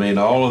Earp, and I mean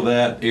all of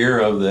that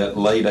era of that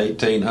late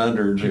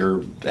 1800s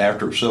or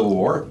after Civil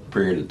War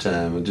period of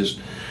time, and just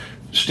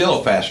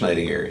still a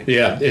fascinating area.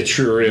 Yeah, it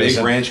sure is.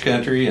 Big ranch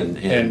country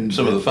and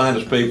some of the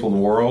finest people in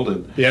the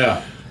world.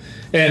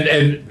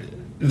 And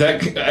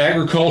that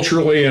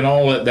agriculturally and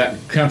all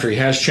that country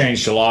has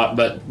changed a lot,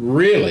 but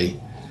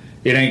really,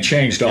 it ain't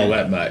changed all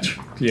that much.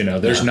 You know,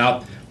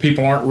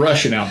 people aren't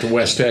rushing out to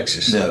West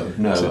Texas. No.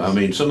 I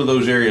mean, some of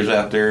those areas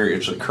out there,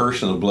 it's a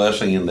curse and a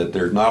blessing in that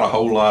there's not a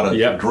whole lot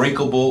of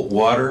drinkable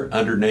water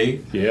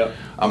underneath. Yeah.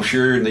 I'm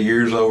sure in the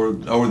years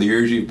over the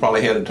years, you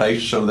probably had a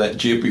taste of some of that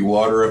Jippy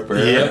water up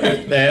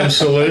there. Yeah,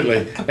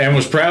 absolutely. And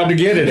was proud to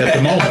get it at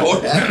the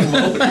moment. At the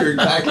moment, you're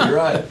exactly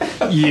right.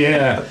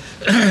 Yeah.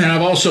 And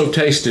I've also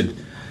tasted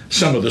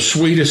some of the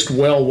sweetest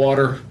well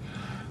water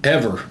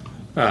ever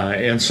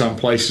in some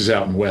places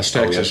out in West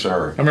Texas. Oh, yes,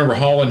 sir. I remember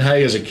hauling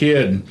hay as a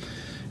kid.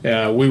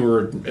 We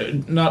were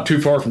not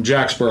too far from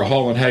Jacksboro,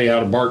 hauling hay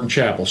out of Barton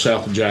Chapel,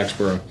 south of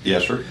Jacksboro.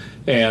 Yes, sir.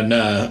 And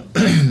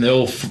the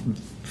old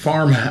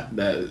farm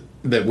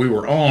that we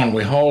were on,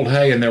 we hauled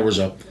hay, and there was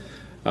a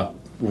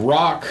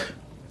rock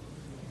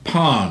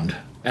pond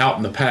out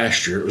in the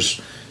pasture.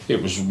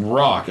 It was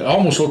rock. It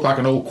almost looked like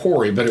an old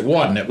quarry, but it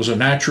wasn't. It was a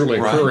naturally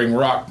occurring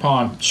rock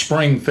pond,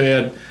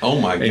 spring-fed. Oh,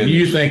 my goodness. And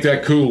you think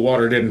that cool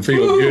water didn't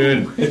feel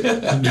good.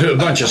 Do a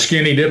bunch of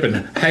skinny dipping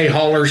hay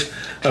haulers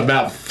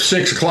about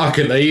 6 o'clock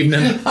in the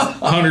evening,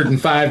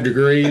 105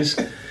 degrees.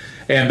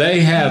 And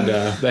they had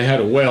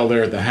a well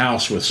there at the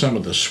house with some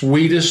of the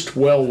sweetest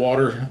well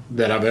water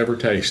that I've ever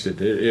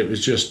tasted. It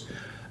was just,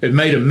 it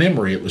made a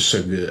memory. It was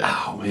so good.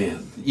 Oh,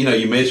 man. You know,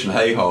 you mentioned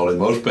hay hauling.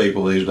 Most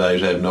people these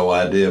days have no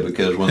idea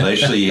because when they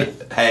see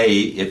hay,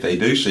 if they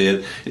do see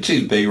it, it's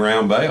these big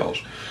round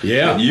bales.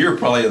 Yeah. And you're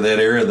probably in that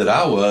area that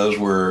I was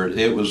where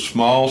it was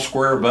small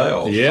square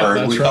bales. Yeah,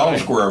 that's we called them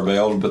square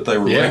bales, but they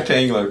were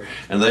rectangular,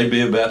 and they'd be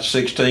about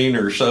 16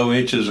 or so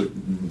inches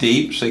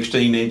deep,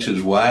 16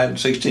 inches wide,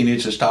 16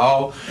 inches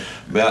tall,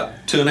 about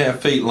 2.5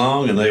 feet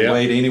long, and they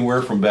weighed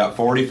anywhere from about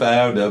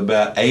 45 to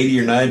about 80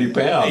 or 90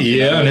 pounds.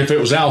 Yeah, and if it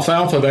was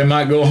alfalfa, they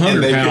might go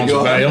 100 pounds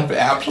a bale.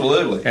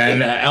 Absolutely.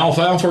 And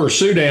alfalfa or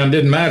Sudan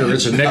didn't matter.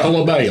 It's a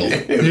nickel a bale.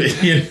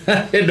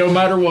 It don't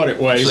matter what it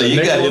weighs. So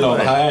you got it on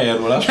the high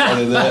end. When I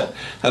started that,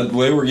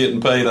 we were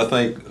getting paid, I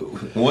think,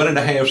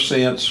 1.5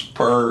 cents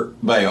per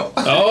bale.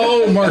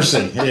 Oh,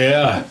 mercy.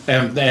 Yeah.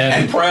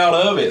 And proud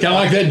of it. Kind of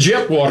like that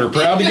Jip water.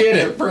 Proud to get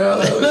it. Proud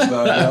of it,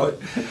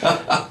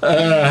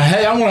 by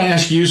hey, I want to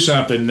ask you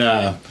something.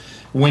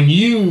 When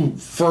you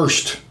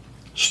first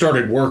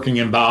started working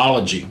in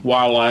biology,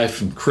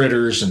 wildlife and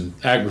critters and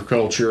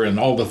agriculture and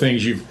all the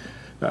things you've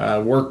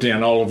worked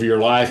in all of your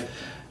life,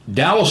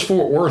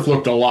 Dallas-Fort Worth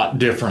looked a lot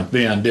different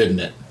then, didn't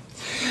it?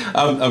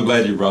 I'm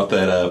glad you brought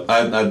that up.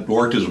 I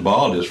worked as a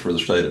biologist for the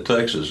state of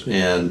Texas,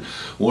 and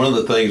one of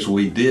the things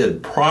we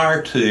did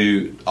prior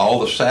to all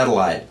the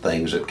satellite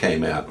things that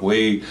came out,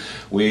 we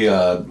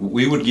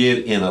would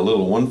get in a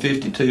little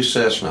 152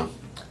 Cessna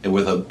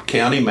with a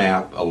county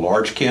map, a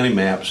large county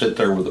map, sit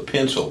there with a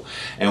pencil,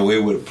 and we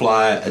would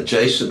fly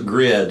adjacent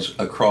grids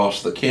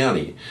across the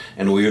county,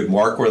 and we would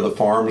mark where the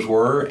farms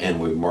were, and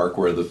we would mark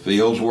where the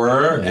fields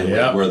were,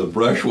 and where the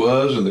brush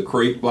was, and the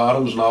creek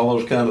bottoms, and all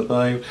those kind of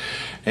things.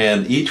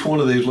 And each one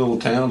of these little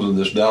towns in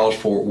this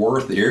Dallas-Fort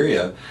Worth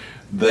area,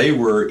 they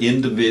were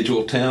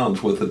individual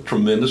towns with a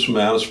tremendous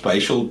amount of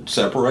spatial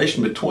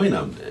separation between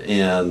them.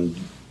 And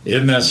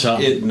isn't that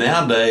something?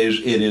 Nowadays,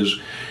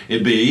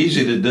 it'd be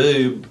easy to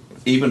do,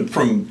 even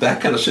from that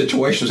kind of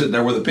situation, sitting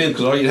there with a pen,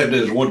 because all you'd have to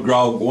do is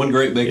draw one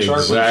great big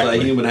circle and say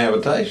human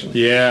habitation.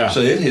 Yeah. So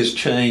it has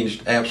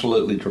changed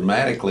absolutely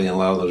dramatically in a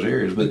lot of those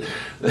areas. But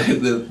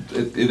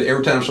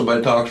every time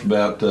somebody talks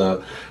about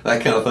that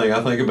kind of thing,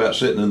 I think about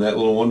sitting in that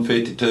little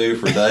 152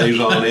 for days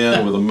on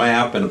end with a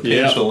map and a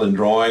pencil and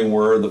drawing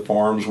where the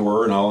farms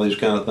were and all these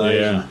kind of things.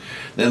 Yeah. And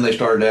then they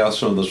started out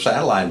some of the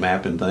satellite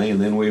mapping thing,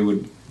 and then we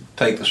would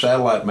take the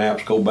satellite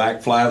maps, go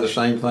back, fly the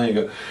same thing.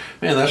 Go,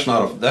 man, that's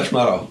not a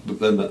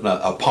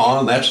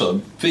pond. That's a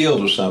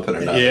field or something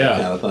or nothing,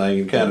 kind of thing,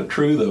 and kind of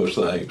true those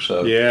things.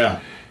 So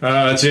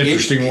it's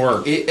interesting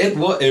work. It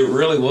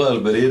really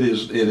was, but it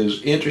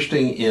is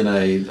interesting in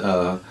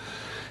a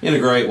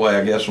great way,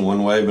 I guess, in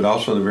one way, but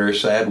also in a very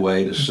sad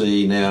way to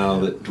see now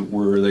that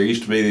where there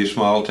used to be these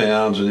small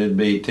towns and it'd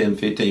be 10,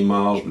 15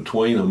 miles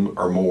between them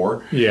or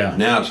more. Yeah.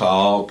 Now it's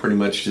all pretty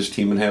much just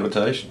human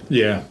habitation.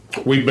 Yeah.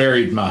 We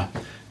buried my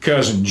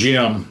cousin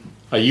Jim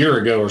a year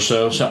ago or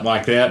so, something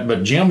like that.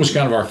 But Jim was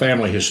kind of our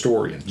family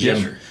historian.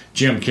 Jim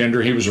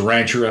Kinder. He was a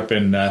rancher up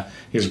in,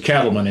 he was a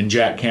cattleman in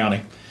Jack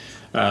County.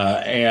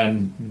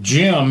 And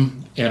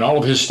Jim, in all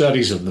of his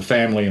studies of the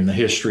family and the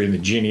history and the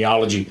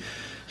genealogy,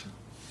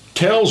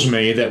 tells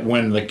me that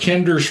when the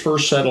Kinders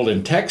first settled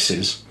in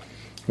Texas,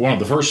 one of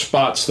the first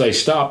spots they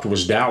stopped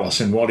was Dallas.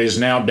 And what is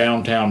now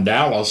downtown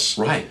Dallas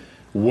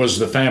was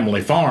the family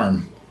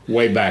farm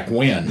way back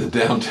when. The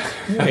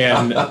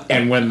downtown.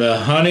 and when the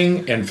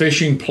hunting and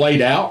fishing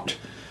played out,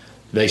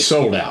 they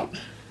sold out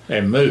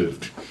and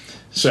moved.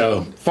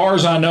 So far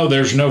as I know,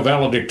 there's no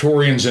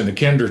valedictorians in the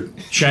Kinder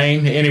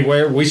chain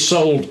anywhere. We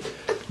sold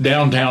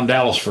downtown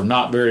Dallas for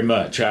not very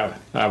much,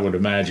 I would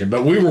imagine.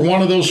 But we were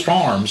one of those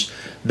farms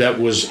that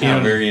was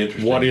in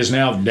what is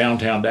now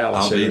downtown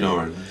Dallas. I'll be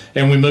darned.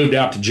 And we moved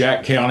out to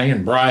Jack County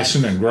and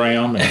Bryson and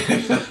Graham,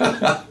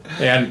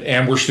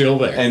 and we're still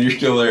there. And you're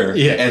still there.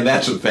 Yeah. And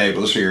that's a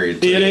fabulous area,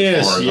 too, it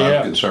is, as far as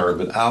I'm concerned.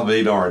 But I'll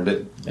be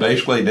darned.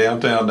 Basically,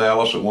 downtown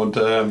Dallas at one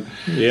time,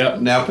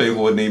 now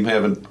people wouldn't even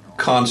have a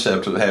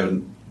concept of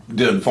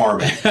doing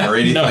farming or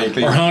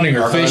anything. Or hunting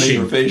or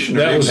fishing. Or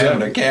even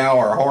having a cow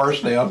or a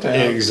horse downtown.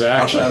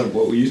 Exactly. Outside of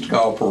what we used to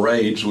call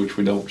parades, which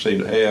we don't seem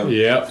to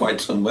have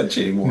quite so much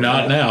anymore.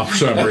 Not now for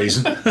some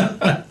reason.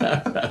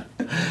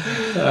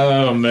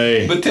 Oh,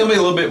 man. But tell me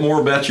a little bit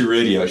more about your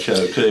radio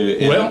show, too.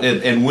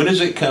 And when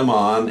does it come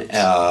on?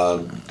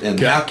 And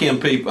how can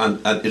people...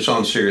 it's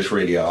on Sirius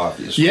Radio,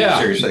 obviously.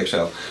 Sirius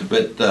XL.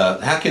 But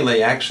how can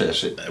they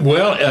access it?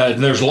 Well,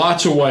 there's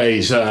lots of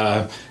ways.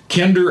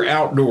 Kinder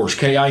Outdoors,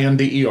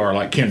 Kinder,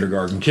 like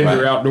kindergarten.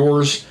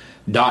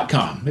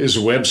 KinderOutdoors.com is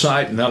the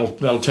website, and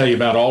that'll tell you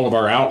about all of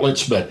our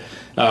outlets. But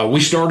we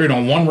started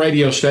on one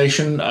radio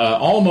station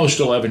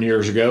almost 11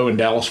 years ago in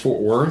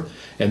Dallas-Fort Worth,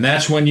 and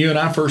that's when you and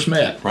I first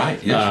met.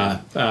 Right,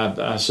 yes.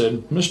 I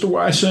said, Mr.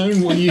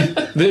 Wysoon, will you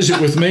visit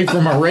with me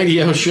for my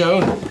radio show?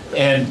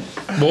 And,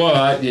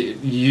 boy,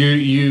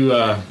 you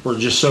were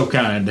just so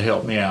kind to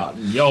help me out.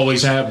 You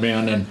always have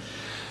been,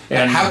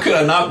 and how could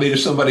I not be to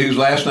somebody whose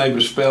last name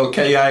is spelled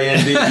Kinder? I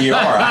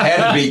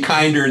had to be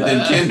kinder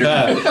than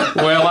Kinder.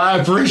 Well, I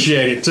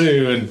appreciate it,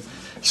 too. And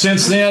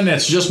since then,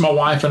 it's just my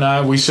wife and I.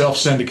 We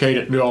self-syndicate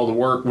it and do all the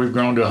work. We've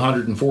grown to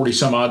 140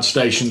 some odd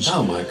stations.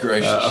 Oh, my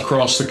gracious.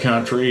 Across the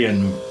country,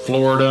 and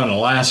Florida and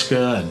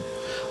Alaska and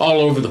all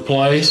over the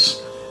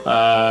place.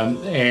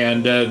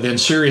 And then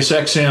Sirius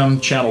XM,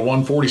 channel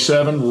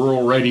 147,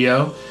 rural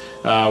radio.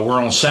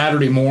 We're on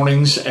Saturday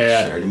mornings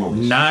at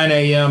 9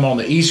 a.m. on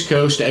the East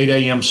Coast, 8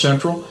 a.m.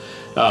 Central.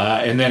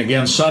 And then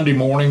again Sunday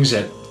mornings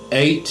at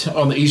 8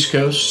 on the East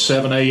Coast,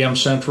 7 a.m.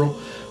 Central.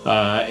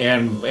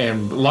 And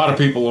a lot of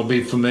people will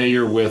be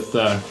familiar with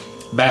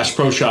Bass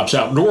Pro Shops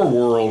Outdoor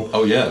World.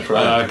 Oh, yes,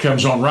 right.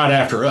 Comes on right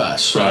after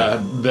us. Right.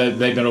 They've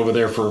been over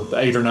there for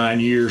 8 or 9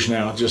 years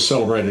now, just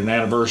celebrated an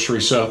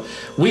anniversary. So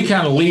we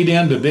kind of lead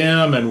into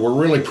them, and we're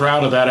really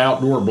proud of that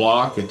outdoor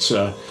block. It's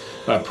a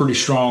pretty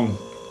strong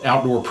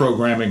outdoor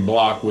programming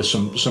block with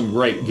some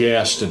great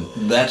guests and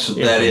that's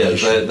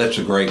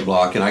a great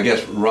block. And I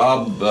guess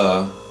Rob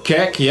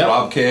Keck,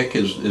 Rob Keck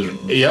is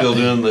still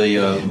doing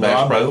the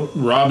Bass Pro.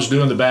 Rob's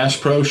doing the Bass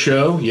Pro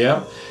show,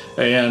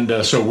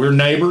 and so we're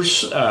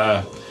neighbors.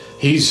 Johnny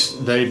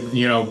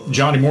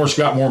Moore's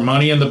got more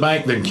money in the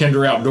bank than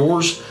Kinder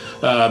Outdoors,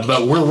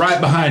 But we're right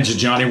behind you,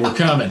 Johnny. We're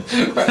coming.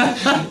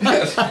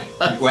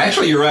 Well,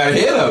 actually, you're right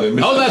ahead of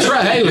him. Oh, that's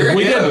right. Hey, You're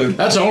ahead of him.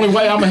 that's the only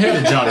way I'm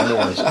ahead of Johnny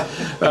Morris.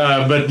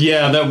 But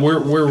yeah,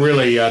 we're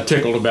really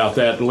tickled about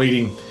that,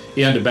 leading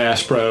into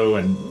Bass Pro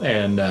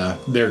and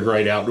their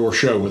great outdoor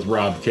show with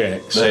Rob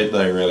Keck.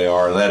 They really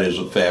are. That is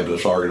a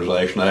fabulous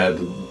organization. I had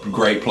the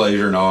great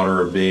pleasure and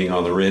honor of being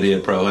on the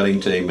Redhead Pro Hunting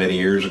team many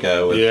years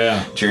ago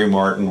with Jerry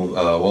Martin,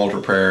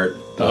 Walter Parrott.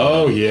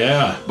 Oh,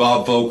 yeah.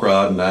 Bob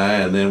Folkrod and I,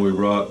 and then we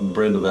brought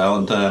Brenda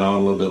Valentine on a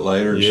little bit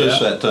later. And since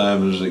that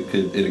time,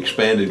 it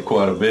expanded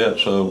quite a bit.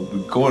 So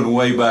going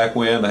way back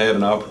when, I had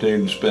an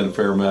opportunity to spend a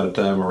fair amount of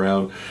time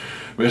around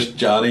Mr.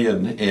 Johnny,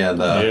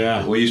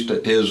 and we used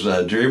to. His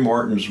Jerry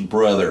Martin's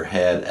brother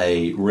had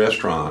a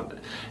restaurant,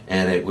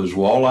 and it was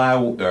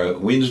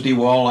Wednesday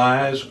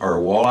walleyes or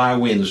walleye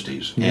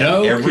Wednesdays. And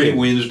every kidding.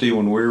 Wednesday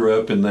when we were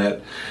up in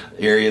that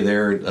area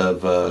there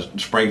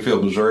of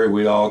Springfield, Missouri,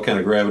 we'd all kind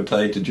of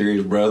gravitate to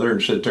Jerry's brother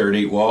and sit there and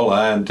eat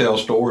walleye and tell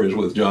stories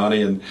with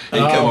Johnny, and he'd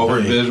come over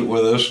and visit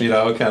with us,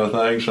 kind of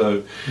thing.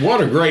 So what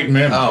a great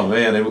memory! Oh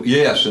man,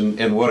 yes,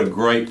 and what a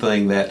great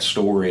thing that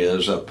store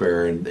is up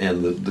there, and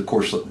of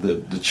course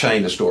the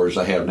chain of stores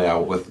they have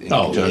now with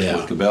conjunction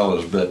with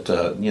Cabela's, but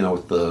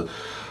with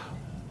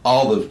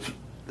all the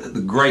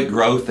great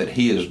growth that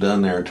he has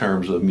done there in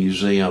terms of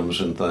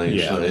museums and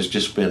things. So it's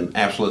just been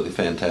absolutely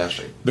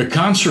fantastic. The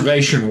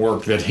conservation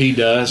work that he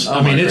does,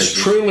 it's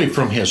truly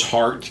from his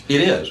heart.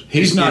 It is.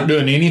 He's not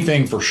doing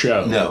anything for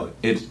show. No,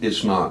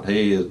 it's not.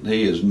 He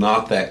is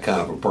not that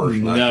kind of a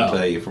person, I can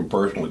tell you from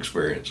personal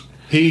experience.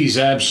 He's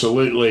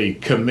absolutely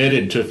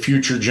committed to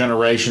future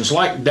generations,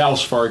 like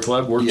Dallas Safari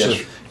Club. We're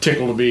just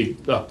tickled to be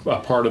a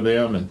part of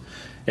them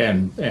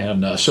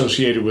and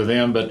associated with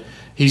them, but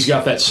he's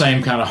got that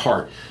same kind of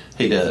heart.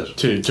 He does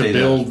to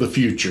build the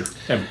future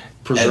and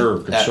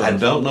preserve. I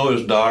don't know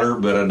his daughter,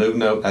 but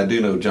I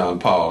do know John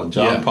Paul, and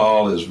John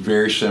Paul is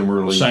very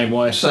similarly same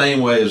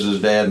way as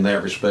his dad in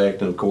that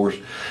respect. And of course,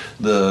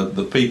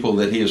 the people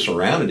that he has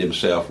surrounded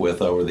himself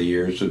with over the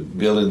years of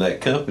building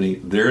that company,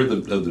 they're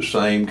of the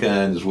same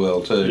kind as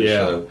well too.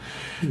 So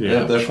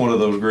that's one of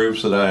those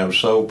groups that I am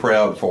so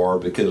proud for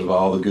because of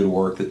all the good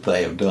work that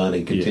they have done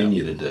and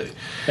continue to do.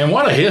 And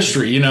what a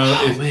history,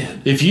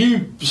 if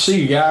you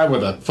see a guy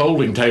with a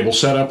folding table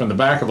set up in the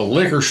back of a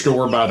liquor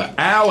store by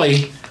the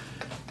alley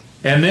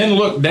and then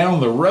look down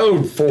the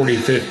road 40,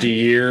 50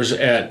 years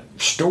at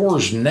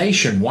stores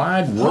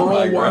nationwide,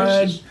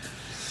 worldwide,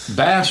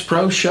 Bass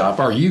Pro Shop,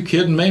 are you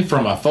kidding me?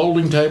 From a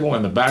folding table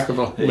in the back of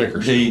a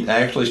liquor store.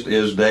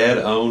 His dad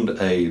owned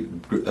a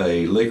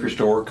liquor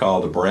store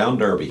called the Brown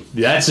Derby.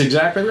 That's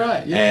exactly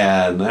right.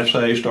 Yeah. And that's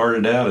how he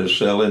started out, is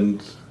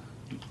selling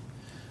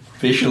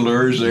fishing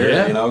lures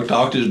there.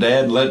 Talked to his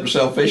dad and let him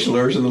sell fishing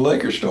lures in the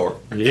liquor store.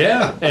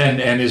 Yeah,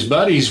 and his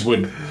buddies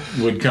would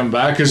come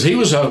by because he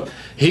was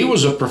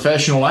a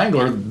professional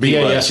angler,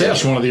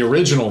 BASS, one of the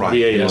original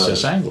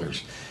BASS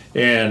anglers.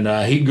 And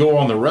he'd go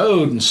on the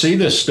road and see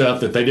this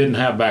stuff that they didn't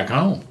have back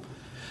home.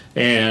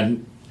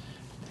 And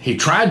he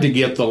tried to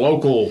get the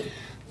local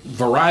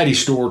variety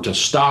store to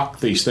stock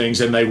these things,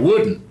 and they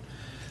wouldn't.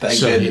 Thank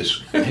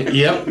goodness.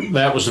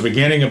 That was the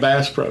beginning of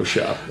Bass Pro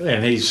Shop.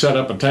 And he set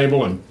up a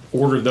table and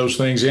ordered those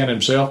things in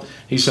himself.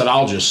 He said,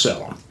 I'll just sell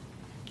them.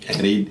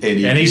 And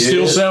he's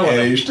still selling them.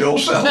 And he's still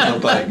selling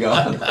them, thank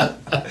God.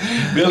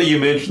 Billy, you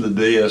mentioned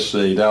the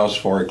DSC, Dallas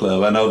Safari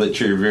Club. I know that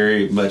you're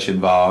very much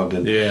involved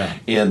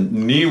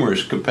in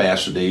numerous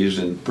capacities,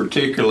 and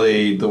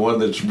particularly the one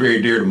that's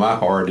very dear to my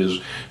heart is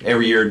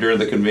every year during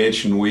the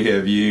convention we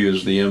have you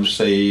as the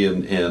MC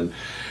and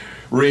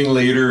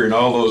ringleader and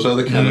all those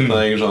other kind of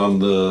things on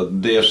the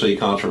DSC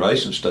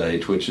conservation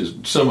stage, which is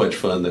so much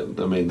fun.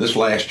 This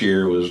last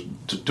year was,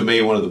 to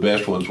me, one of the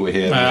best ones we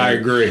had. I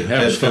agree.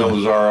 That was fun. Phil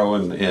Mazzaro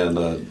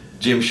and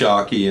Jim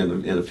Shockey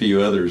and a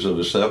few others of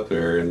us up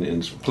there, and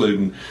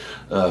including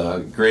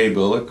Granny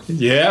Bullock.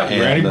 Yeah,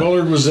 Granny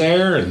Bullard was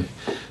there. And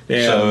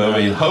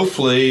so,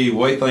 hopefully, the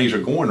way things are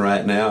going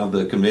right now,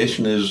 the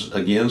convention is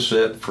again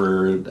set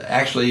for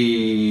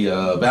actually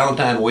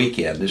Valentine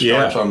weekend. It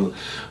starts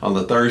on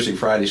the Thursday,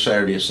 Friday,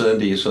 Saturday, and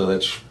Sunday, so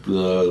that's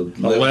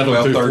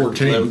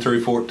 11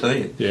 through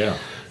 14. Yeah.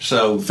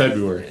 So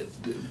February.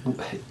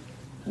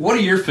 What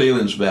are your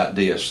feelings about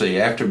DSC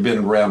after being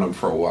around them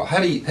for a while? How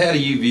do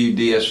you view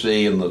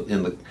DSC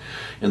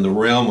in the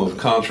realm of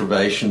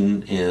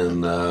conservation,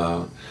 and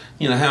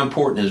how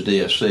important is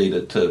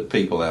DSC to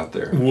people out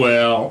there?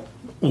 Well,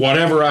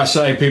 whatever I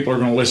say, people are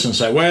going to listen and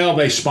say, well,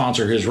 they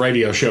sponsor his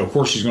radio show. Of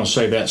course he's going to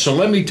say that. So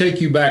let me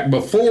take you back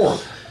before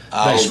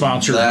they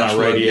sponsored my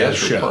radio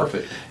show.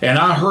 Perfect. And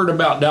I heard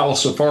about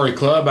Dallas Safari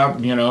Club.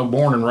 I'm,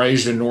 born and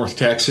raised in North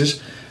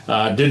Texas.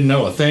 Didn't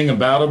know a thing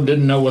about them,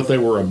 didn't know what they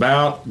were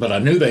about, but I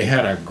knew they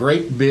had a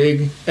great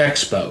big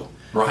expo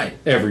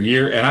every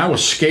year, and I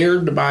was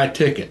scared to buy a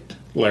ticket,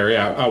 Larry.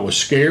 I was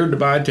scared to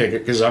buy a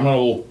ticket because I'm an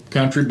old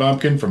country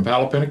bumpkin from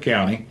Palapinta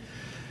County,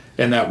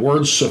 and that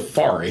word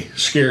safari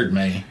scared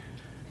me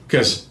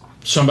because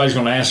somebody's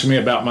going to ask me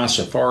about my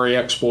safari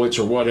exploits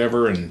or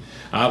whatever, and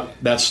I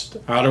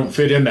don't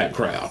fit in that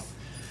crowd.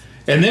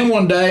 And then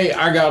one day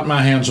I got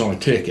my hands on a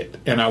ticket,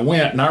 and I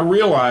went and I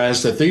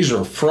realized that these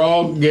are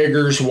frog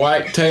giggers,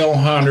 whitetail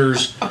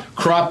hunters,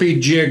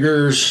 crappie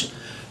jiggers,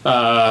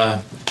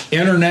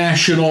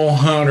 international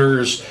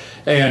hunters,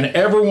 and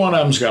every one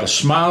of them's got a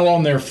smile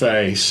on their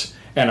face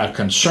and a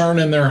concern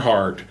in their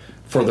heart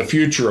for the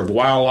future of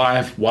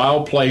wildlife,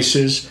 wild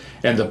places,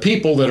 and the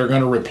people that are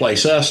going to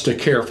replace us to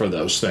care for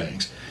those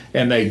things.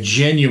 And they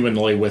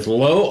genuinely, with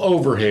low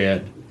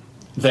overhead,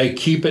 they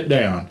keep it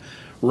down,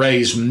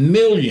 raise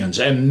millions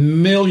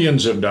and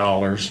millions of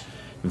dollars,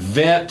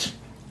 vet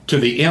to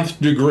the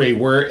nth degree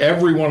where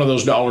every one of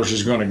those dollars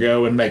is going to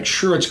go, and make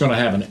sure it's going to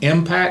have an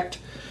impact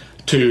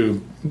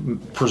to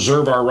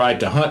preserve our right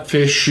to hunt,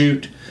 fish,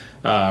 shoot,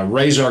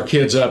 raise our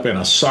kids up in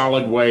a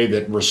solid way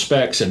that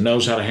respects and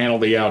knows how to handle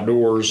the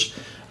outdoors,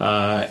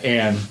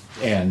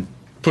 and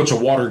puts a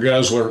water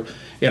guzzler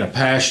in a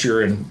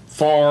pasture in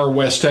far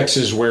West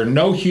Texas where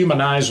no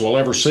human eyes will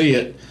ever see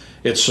it.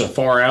 It's so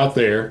far out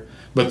there,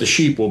 but the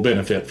sheep will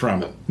benefit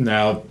from it.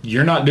 Now,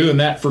 you're not doing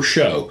that for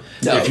show.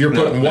 No, if you're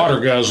putting no. water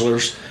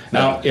guzzlers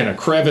out in a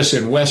crevice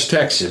in West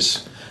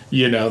Texas,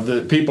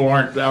 the people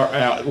aren't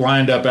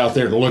lined up out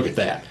there to look at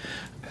that.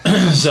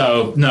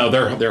 So, no,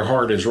 their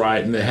heart is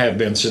right, and they have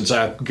been since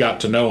I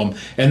got to know them.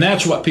 And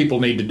that's what people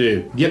need to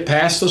do. Get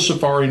past the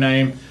safari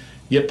name,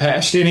 get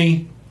past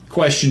any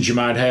questions you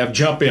might have,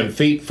 jump in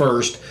feet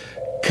first,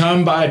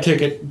 come buy a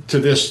ticket to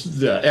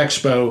the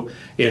expo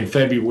in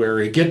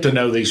February, get to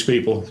know these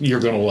people. You're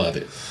going to love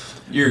it.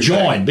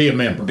 Join, be a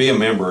member. Be a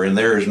member, and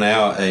there is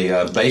now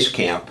a base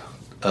camp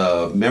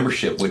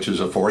membership, which is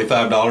a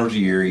 $45 a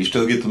year. You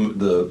still get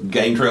the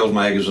Game Trails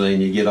magazine.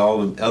 You get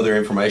all the other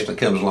information that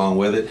comes along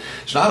with it.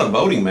 It's not a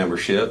voting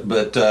membership,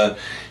 but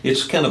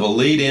it's kind of a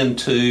lead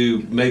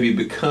into maybe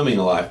becoming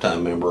a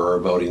lifetime member or a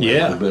voting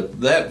member.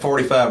 But that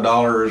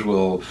 $45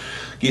 will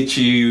get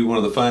you one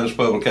of the finest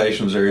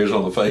publications there is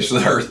on the face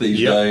of the earth these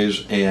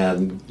days,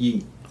 and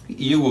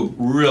you will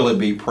really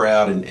be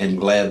proud and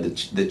glad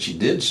that you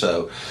did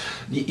so.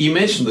 You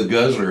mentioned the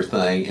guzzler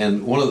thing,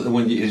 and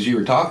as you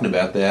were talking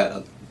about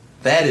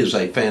that is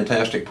a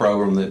fantastic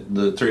program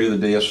that through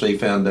the DSC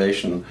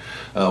Foundation,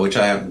 which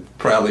I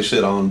proudly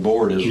sit on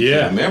board as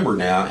a member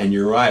now. And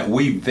you're right,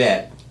 we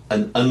vet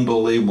an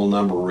unbelievable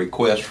number of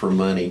requests for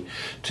money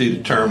to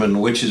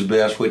determine which is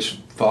best, which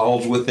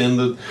falls within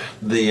the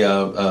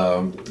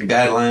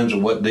guidelines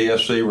of what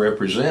DSC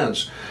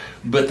represents.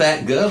 But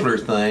that guzzler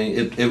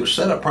thing, it was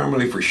set up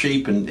primarily for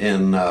sheep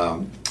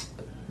and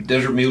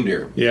desert mule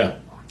deer. Yeah.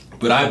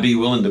 But I'd be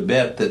willing to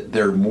bet that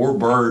there are more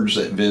birds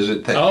that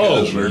visit that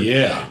guzzler.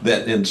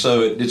 And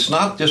so it's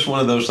not just one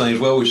of those things,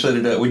 well, we set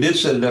it up. We did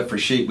set it up for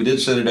sheep. We did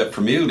set it up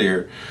for mule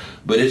deer.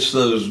 But it's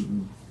those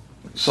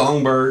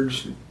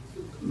songbirds,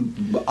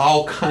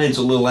 all kinds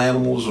of little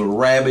animals, the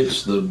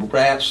rabbits, the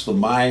rats, the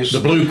mice,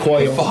 the blue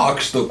quail, the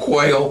fox, the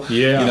quail.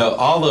 Yeah.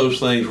 All those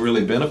things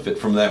really benefit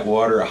from that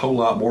water a whole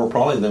lot more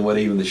probably than what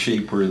even the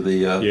sheep or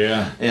the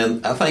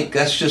And I think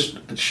that's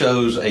just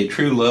shows a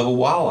true love of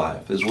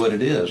wildlife is what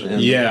it is.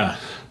 And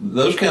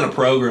those kind of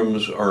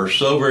programs are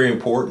so very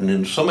important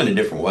in so many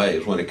different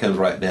ways when it comes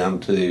right down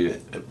to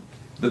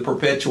the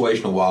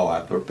perpetuation of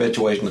wildlife, the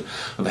perpetuation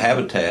of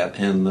habitat.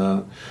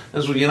 And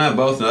as you and I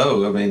both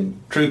know, I mean,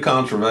 true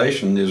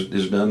conservation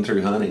is done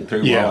through hunting,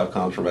 through wildlife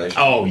conservation.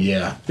 Oh,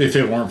 yeah. If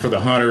it weren't for the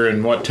hunter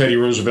and what Teddy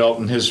Roosevelt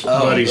and his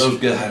buddies those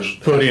guys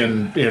put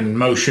in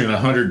motion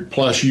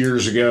 100-plus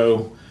years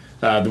ago,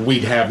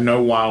 we'd have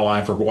no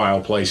wildlife or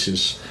wild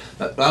places.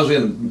 I was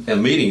in a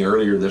meeting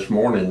earlier this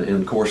morning,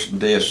 and of course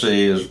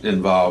DSC is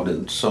involved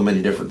in so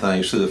many different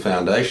things through the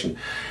foundation,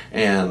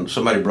 and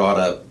somebody brought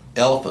up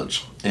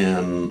elephants,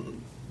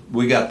 and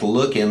we got to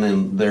looking,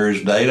 and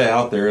there's data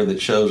out there that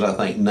shows I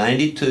think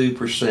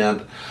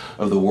 92%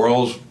 of the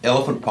world's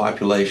elephant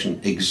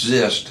population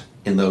exist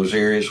in those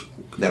areas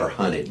that are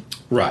hunted.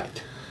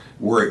 Right.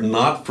 Were it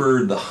not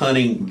for the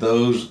hunting,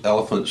 those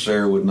elephants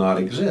there would not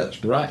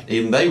exist. Right.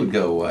 Even they would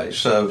go away.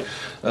 So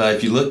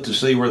if you look to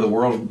see where the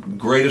world's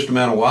greatest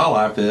amount of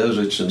wildlife is,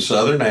 it's in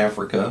southern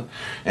Africa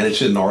and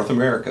it's in North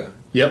America.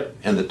 Yep.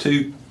 And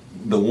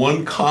the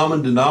one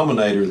common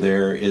denominator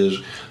there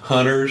is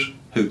hunters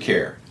who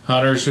care.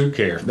 Hunters who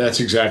care.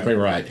 That's exactly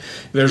right.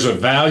 There's a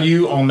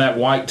value on that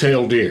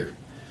white-tailed deer.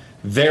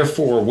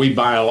 Therefore, we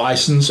buy a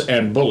license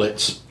and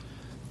bullets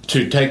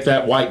to take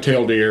that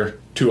white-tailed deer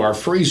to our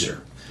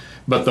freezer.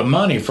 But the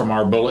money from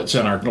our bullets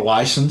and our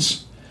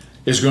license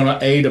is going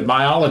to aid a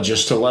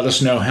biologist to let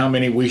us know how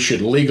many we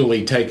should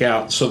legally take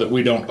out so that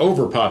we don't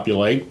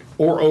overpopulate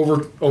or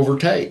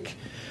overtake.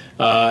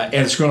 And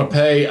it's going to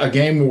pay a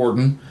game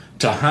warden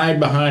to hide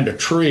behind a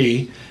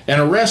tree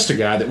and arrest a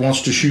guy that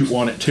wants to shoot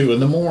one at 2 in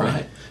the morning.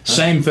 Right.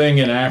 Same thing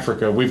in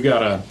Africa. We've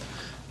got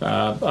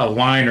a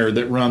liner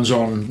that runs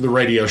on the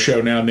radio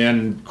show now and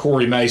then.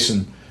 Corey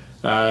Mason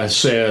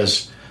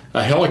says,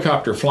 a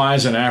helicopter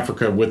flies in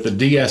Africa with the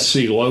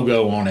DSC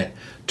logo on it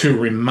to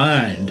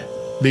remind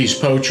these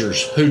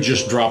poachers who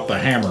just dropped the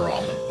hammer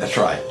on them. That's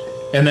right.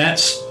 And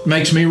that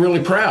makes me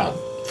really proud.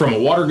 From a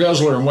water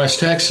guzzler in West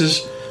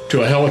Texas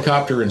to a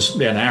helicopter in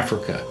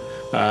Africa.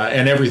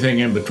 and everything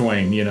in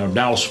between.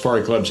 Dallas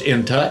Safari Club's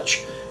in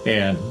touch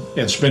and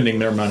spending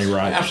their money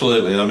right.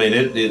 Absolutely. I mean,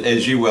 it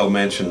as you well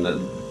mentioned,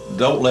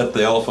 don't let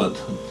the elephant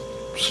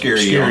scare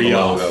you on the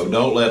logo.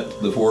 Don't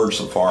let the word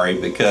safari,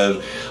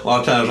 because a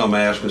lot of times I'm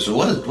asked, so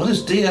what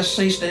does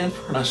DSC stand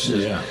for? And I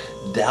says,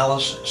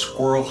 Dallas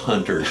Squirrel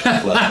Hunters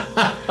Club.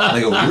 And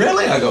they go,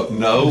 really? I go,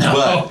 no,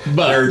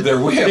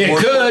 but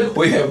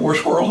we have more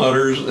squirrel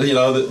hunters,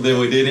 than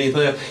we did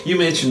anything else. You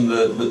mentioned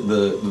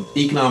the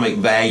economic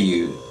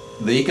value.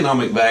 The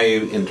economic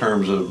value in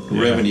terms of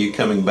revenue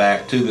coming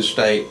back to the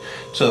state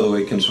so that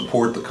we can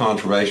support the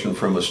conservation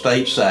from a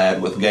state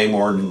side with game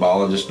warden,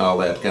 biologists, and all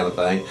that kind of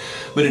thing.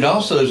 But it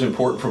also is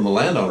important from a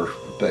landowner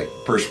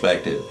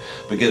perspective,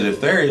 because if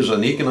there is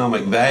an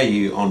economic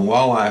value on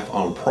wildlife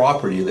on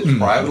property that's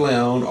privately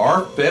owned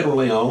or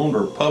federally owned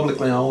or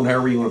publicly owned,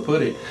 however you want to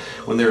put it,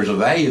 when there's a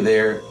value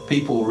there,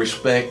 people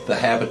respect the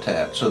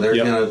habitat. So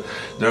they're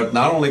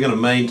not only going to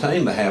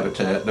maintain the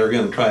habitat, they're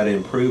going to try to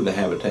improve the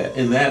habitat.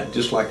 And that,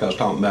 just like I was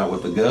talking about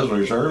with the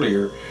guzzlers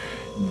earlier,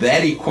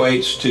 that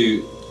equates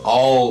to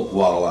all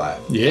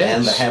wildlife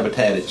and the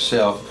habitat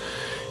itself.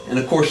 And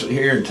of course,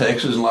 here in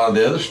Texas and a lot of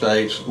the other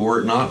states,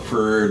 were it not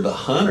for the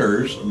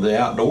hunters, the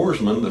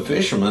outdoorsmen, the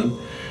fishermen,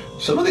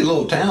 some of these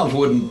little towns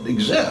wouldn't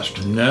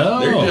exist.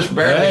 No. They're just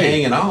barely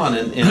hanging on.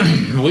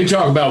 And we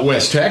talk about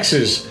West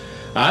Texas.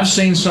 I've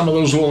seen some of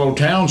those little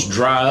towns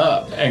dry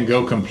up and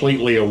go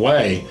completely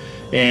away.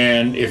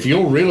 And if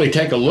you'll really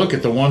take a look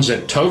at the ones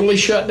that totally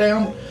shut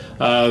down,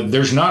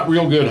 there's not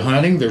real good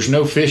hunting, there's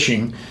no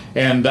fishing,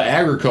 and the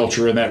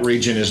agriculture in that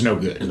region is no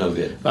good. No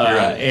good.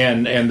 Right.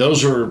 And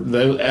those are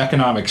the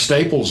economic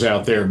staples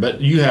out there.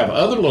 But you have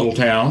other little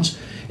towns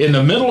in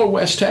the middle of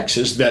West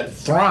Texas that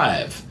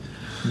thrive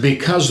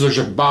because there's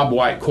a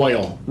bobwhite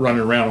quail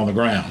running around on the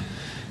ground.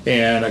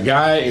 And a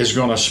guy is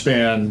going to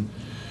spend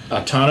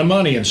a ton of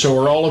money, and so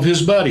are all of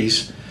his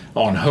buddies,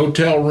 on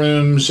hotel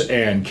rooms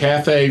and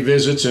cafe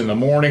visits in the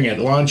morning, at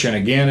lunch, and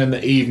again in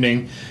the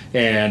evening.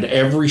 And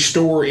every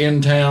store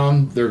in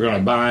town, they're going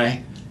to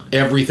buy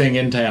everything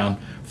in town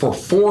for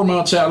 4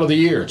 months out of the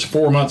year. It's a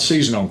 4-month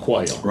season on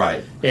quail.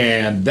 Right.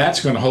 And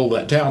that's going to hold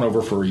that town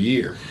over for a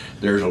year.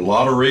 There's a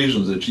lot of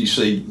reasons that you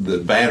see the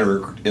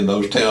banner in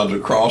those towns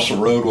across the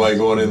roadway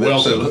going in there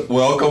that says,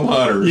 "Welcome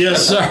Hunters."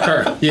 Yes,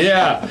 sir.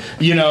 Yeah.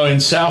 In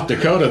South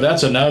Dakota,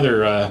 that's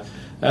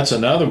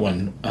another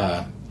one.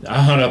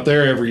 I hunt up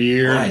there every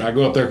year. Right. And I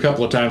go up there a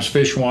couple of times,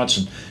 fish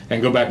once,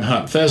 and go back and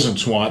hunt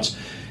pheasants once.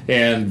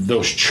 And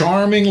those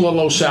charming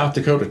little South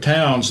Dakota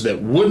towns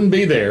that wouldn't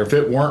be there if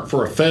it weren't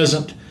for a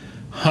pheasant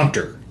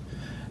hunter.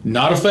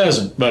 Not a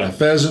pheasant, but a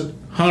pheasant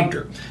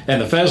hunter.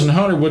 And the pheasant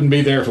hunter wouldn't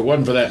be there if it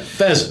wasn't for that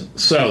pheasant.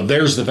 So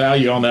there's the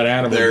value on that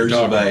animal. There's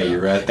the value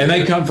right there. And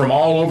they come from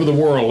all over the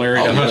world,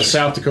 Larry, to hunt a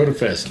South Dakota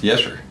pheasant.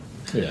 Yes, sir.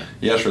 Yeah.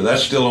 Yes, sir.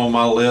 That's still on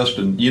my list,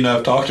 and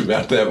I've talked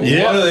about that.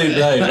 But one of these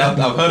days, I've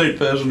hunted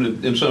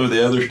pheasant in some of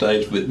the other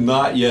states, but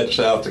not yet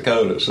South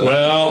Dakota. So.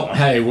 Well,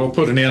 hey, we'll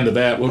put an end to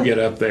that. We'll get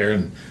up there,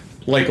 and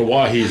Lake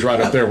Oahe's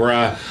right up there where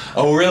I.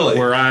 Oh, really?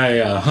 Where I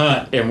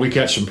hunt, and we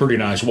catch some pretty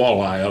nice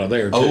walleye out of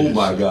there too. Oh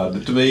my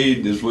God! To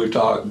me, as we've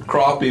talked,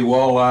 crappie,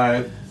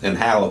 walleye, and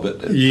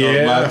halibut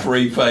are my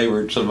three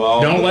favorites of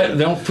all.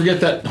 Don't forget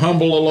that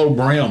humble little old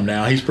brim.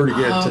 Now he's pretty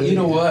good too. You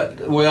know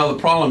what? Well, the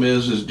problem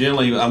is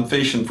generally I'm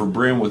fishing for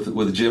brim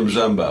with Jim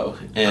Zumbo,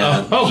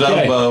 and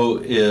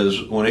Zumbo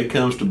is, when it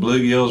comes to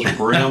bluegills or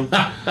brim,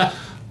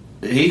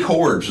 he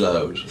hoards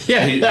those.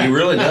 Yeah, he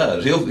really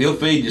does. He'll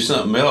feed you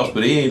something else,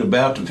 but he ain't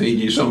about to feed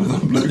you some of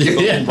them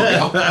bluegills and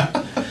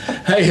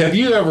brim. Hey, have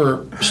you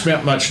ever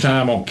spent much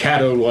time on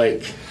Caddo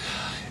Lake?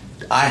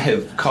 I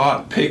have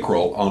caught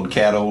pickerel on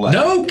Caddo Lake.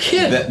 No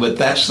kidding. But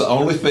that's the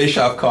only fish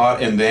I've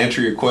caught, and to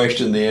answer your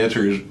question, the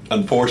answer is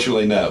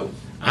unfortunately no.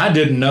 I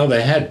didn't know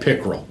they had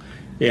pickerel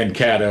in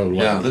Caddo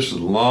Lake. Yeah, this is a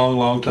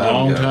long time ago.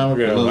 Long time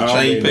ago. A little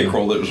chain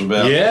pickerel that was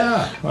about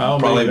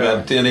probably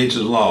about 10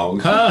 inches long.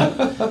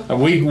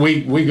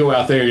 We go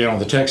out there,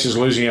 the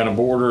Texas-Louisiana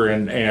border,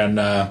 and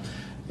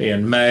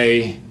in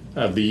May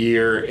of the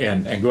year,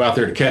 and go out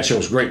there to catch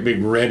those great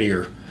big red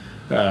ear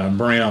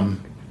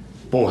brim.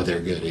 Boy, they're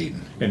good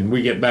eating. And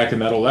we get back in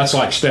that's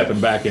like stepping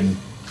back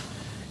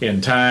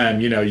in time.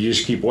 You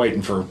just keep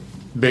waiting for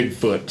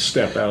Bigfoot to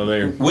step out of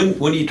there. When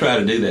do you try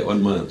to do that? What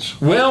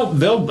months? Well,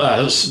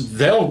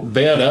 they'll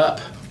bed up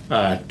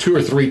 2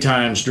 or 3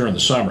 times during the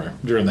summer,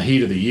 during the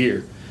heat of the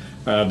year.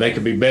 They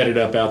could be bedded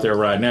up out there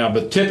right now,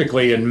 but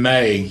typically in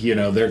May,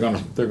 they're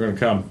gonna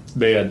come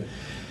bed.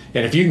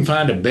 And if you can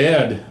find a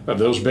bed of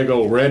those big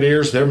old red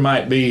ears, there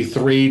might be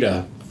 300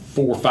 to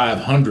 400 or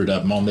 500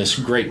 of them on this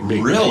great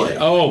big Really? bed.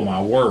 Oh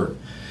my word!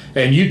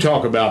 And you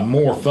talk about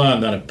more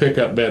fun than a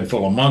pickup bed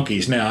full of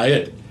monkeys. Now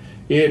it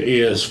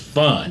is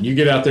fun. You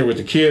get out there with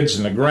the kids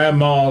and the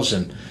grandmas,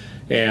 and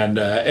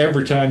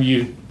every time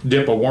you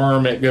dip a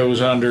worm, it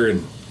goes under,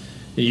 and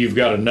you've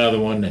got another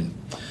one. And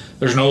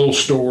there's an old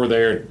store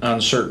there at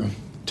Uncertain,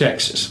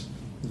 Texas.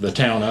 The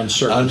town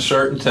Uncertain.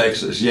 Uncertain,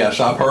 Texas. Yes,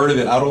 I've heard of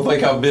it. I don't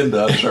think I've been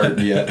to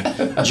Uncertain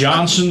yet.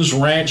 Johnson's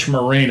Ranch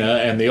Marina,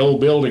 and the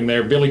old building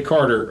there, Billy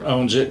Carter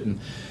owns it,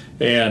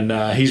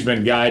 and he's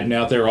been guiding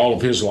out there all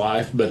of his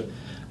life. But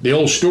the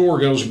old store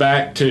goes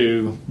back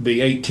to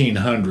the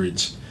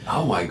 1800s.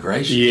 Oh, my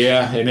gracious.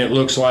 Yeah, and it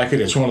looks like it.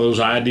 It's one of those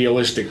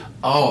idealistic.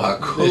 Oh, how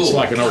cool. It's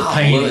like an old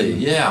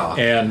painting. Yeah.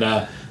 And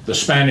the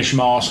Spanish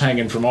moss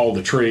hanging from all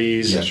the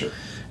trees. Yes, sir.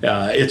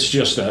 It's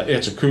just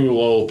it's a cool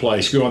old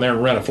place. Go in there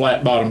and rent a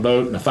flat bottom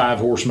boat and a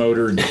 5-horse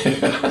motor and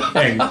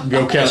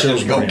go catch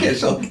those. Go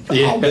catch those.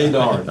 Yeah. I'll be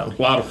darned. A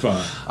lot of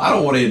fun. I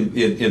don't want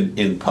to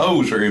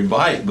impose or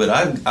invite, but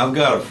I've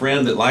got a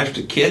friend that likes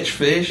to catch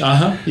fish.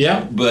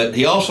 Yeah. But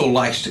he also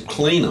likes to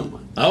clean them.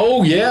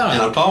 Oh yeah.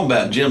 And I'm talking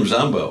about Jim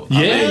Zumbo.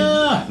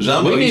 Yeah.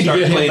 Zumbo, We need to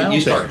get him out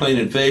you start there.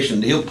 cleaning fish,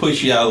 and he'll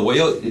push you out of the way.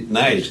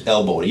 Now he's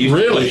elbowing. He used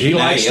to Really, push he you,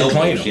 now likes to clean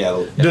elbows you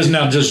out them. of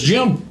the- Does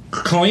Jim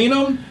clean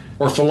them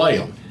or fillet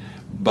them?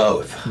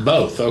 Both.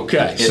 Both.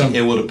 Okay.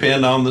 It will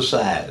depend on the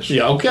size.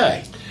 Yeah.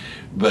 Okay.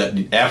 But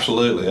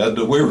absolutely,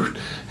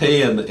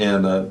 he and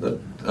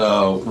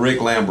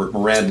Rick Lambert,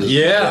 Miranda's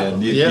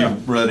dad. You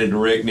run into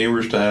Rick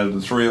numerous times.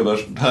 The three of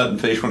us hunt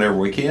and fish whenever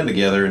we can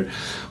together, and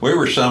we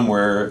were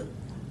somewhere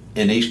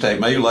in East Lake,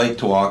 maybe Lake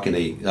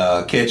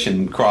Tawakoni,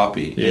 catching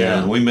crappie. Yeah.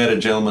 And we met a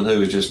gentleman who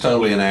was just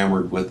totally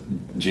enamored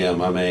with Jim.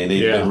 I mean,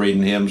 he'd been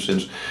reading him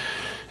since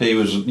he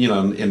was,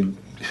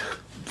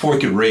 before he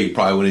could read,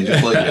 probably, when he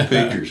just looked at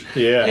pictures.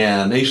 Yeah.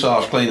 And he saw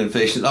us cleaning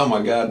fish. And, oh,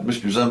 my God,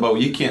 Mr.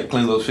 Zumbo, you can't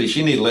clean those fish.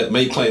 You need to let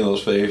me clean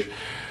those fish.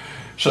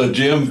 So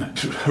Jim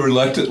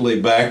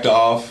reluctantly backed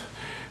off,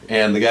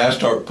 and the guy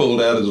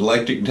pulled out his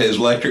electric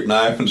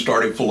knife and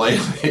started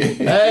filleting.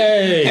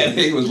 Hey! And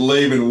he was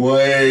leaving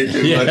way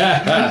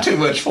too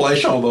much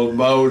flesh on those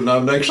bones.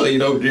 And next thing you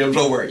know, Jim's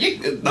over.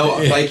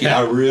 Thank you.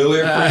 I really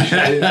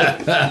appreciate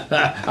it.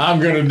 I'm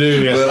going to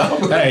do this. But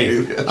I'm gonna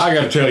do this. I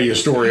got to tell you a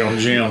story on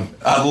Jim.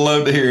 I'd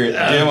love to hear it.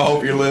 Jim, I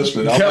hope you're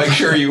listening. I'll make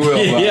sure you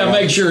will. Yeah,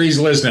 make sure he's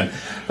listening.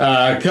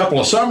 A couple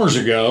of summers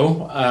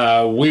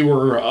ago, we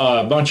were,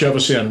 a bunch of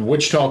us in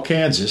Wichita,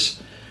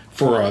 Kansas,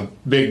 for a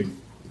big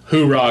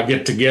hoorah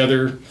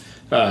get-together,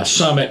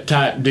 summit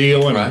type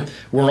deal. And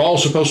we're all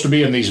supposed to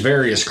be in these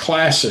various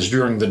classes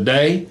during the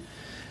day.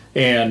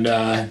 And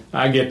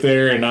I get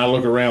there and I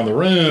look around the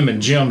room and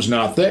Jim's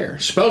not there.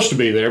 Supposed to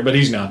be there, but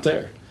he's not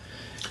there.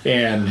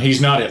 And he's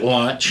not at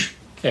lunch,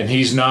 and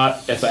he's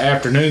not at the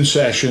afternoon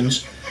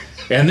sessions.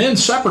 And then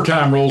supper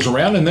time rolls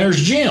around and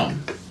there's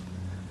Jim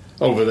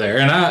over there.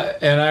 And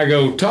I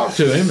go talk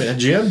to him, and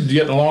Jim,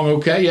 getting along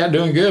okay? Yeah,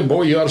 doing good.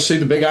 Boy, you ought to see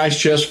the big ice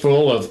chest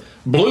full of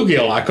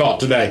bluegill I caught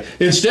today.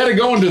 Instead of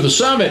going to the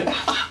summit,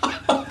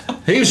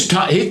 he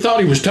thought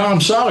he was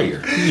Tom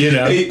Sawyer.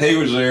 He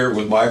was there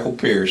with Michael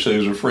Pierce,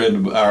 who's a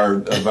friend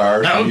of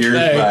ours years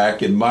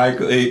back. And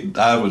Michael,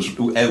 I was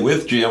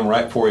with Jim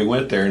right before he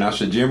went there, and I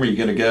said, Jim, are you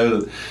going to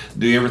go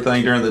do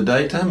everything during the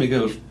daytime? He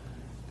goes,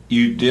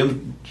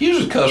 Jim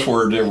uses cuss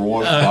words every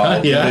once in a while,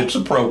 but it's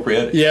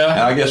appropriate. Yeah. And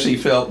I guess he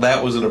felt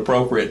that was an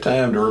appropriate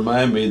time to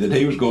remind me that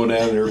he was going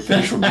down there to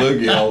fish for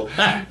bluegill,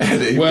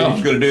 and he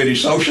was going to do it. He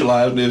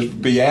socialized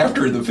and be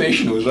after the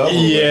fishing was over.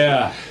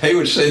 Yeah. He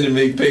was sending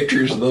me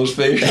pictures of those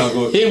fish. And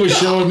going, he was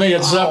showing me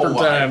at supper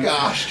time. Oh, my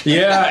gosh.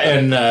 Yeah,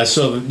 and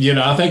so,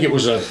 I think it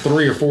was a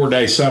 3 or 4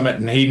 day summit,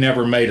 and he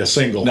never made a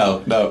single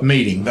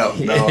meeting. No.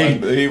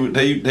 He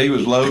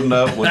was loading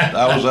up.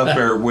 I was up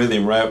there with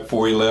him right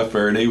before he left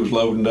there, and he was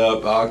loading up.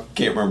 I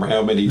can't remember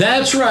how many.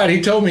 That's right.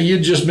 He told me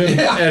you'd just been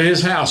at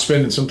his house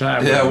spending some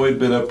time. Yeah, we'd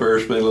been up there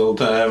spending a little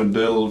time and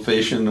doing a little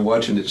fishing and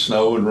watching it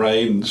snow and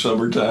rain in the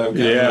summertime.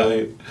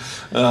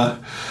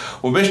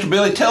 Well, Mr.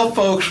 Billy, tell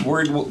folks I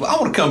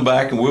want to come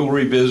back and we'll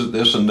revisit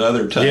this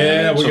another time.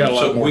 Yeah, we got a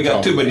lot more. We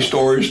got too many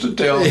stories to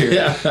tell here.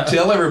 Yeah.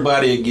 Tell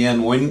everybody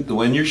again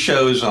when your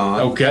show's on,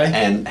 okay,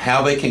 and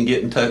how they can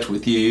get in touch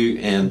with you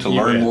and to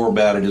learn more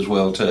about it as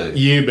well too.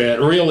 You bet.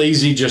 Real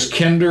easy. Just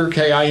Kinder,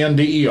 Kinder,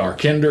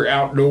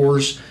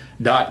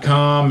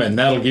 KinderOutdoors.com, and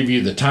that'll give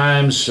you the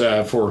times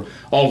for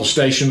all the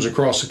stations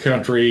across the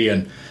country.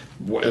 And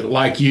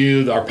like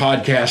you, our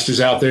podcast is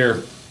out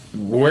there.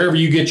 Wherever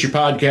you get your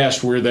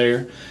podcast, we're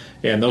there.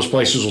 And those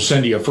places will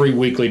send you a free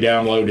weekly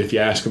download if you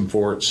ask them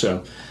for it.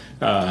 So,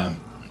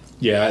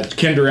 it's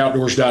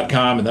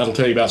KinderOutdoors.com, and that'll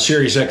tell you about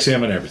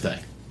SiriusXM and everything.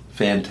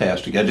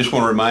 Fantastic. I just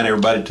want to remind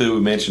everybody, too,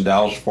 we mentioned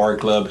Dallas Safari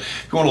Club.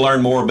 If you want to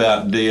learn more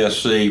about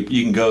DSC,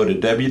 you can go to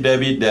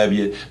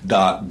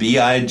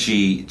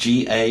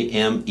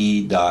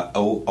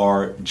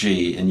www.biggame.org,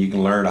 and you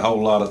can learn a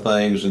whole lot of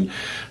things and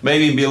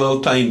maybe be a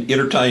little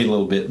entertained a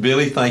little bit.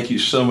 Billy, thank you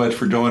so much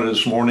for joining us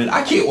this morning.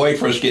 I can't wait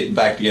for us getting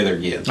back together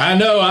again. I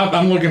know.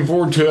 I'm looking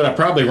forward to it. I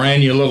probably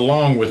ran you a little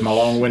long with my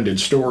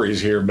long-winded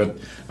stories here, but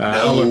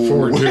I look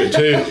forward to it,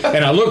 too.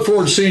 And I look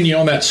forward to seeing you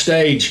on that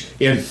stage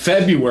in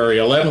February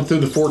 11th through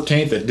the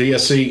 14th at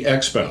DSC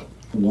Expo.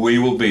 We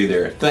will be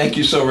there. Thank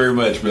you so very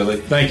much, Billy.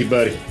 Thank you,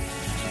 buddy.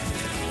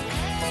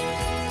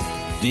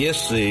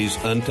 DSC's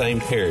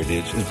Untamed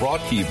Heritage is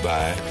brought to you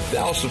by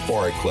Dallas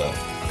Safari Club.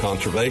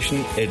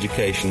 Conservation,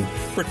 education,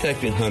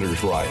 protecting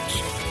hunters'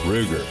 rights.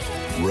 Ruger,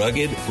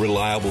 rugged,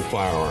 reliable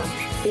firearms.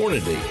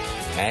 Hornady,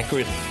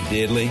 accurate,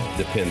 deadly,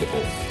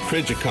 dependable.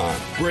 Trijicon,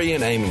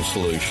 brilliant aiming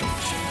solutions.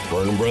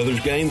 Vernon Brothers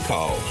Game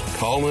Calls.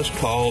 Colonist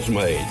Calls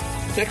Made.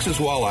 Texas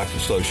Wildlife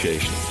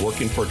Association,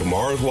 working for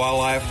tomorrow's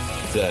wildlife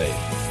today.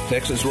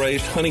 Texas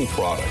Raised Hunting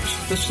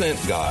Products, The Scent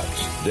Gods,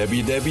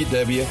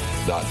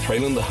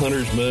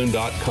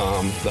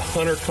 www.trailingthehuntersmoon.com, the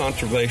Hunter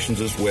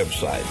Conservation's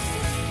website.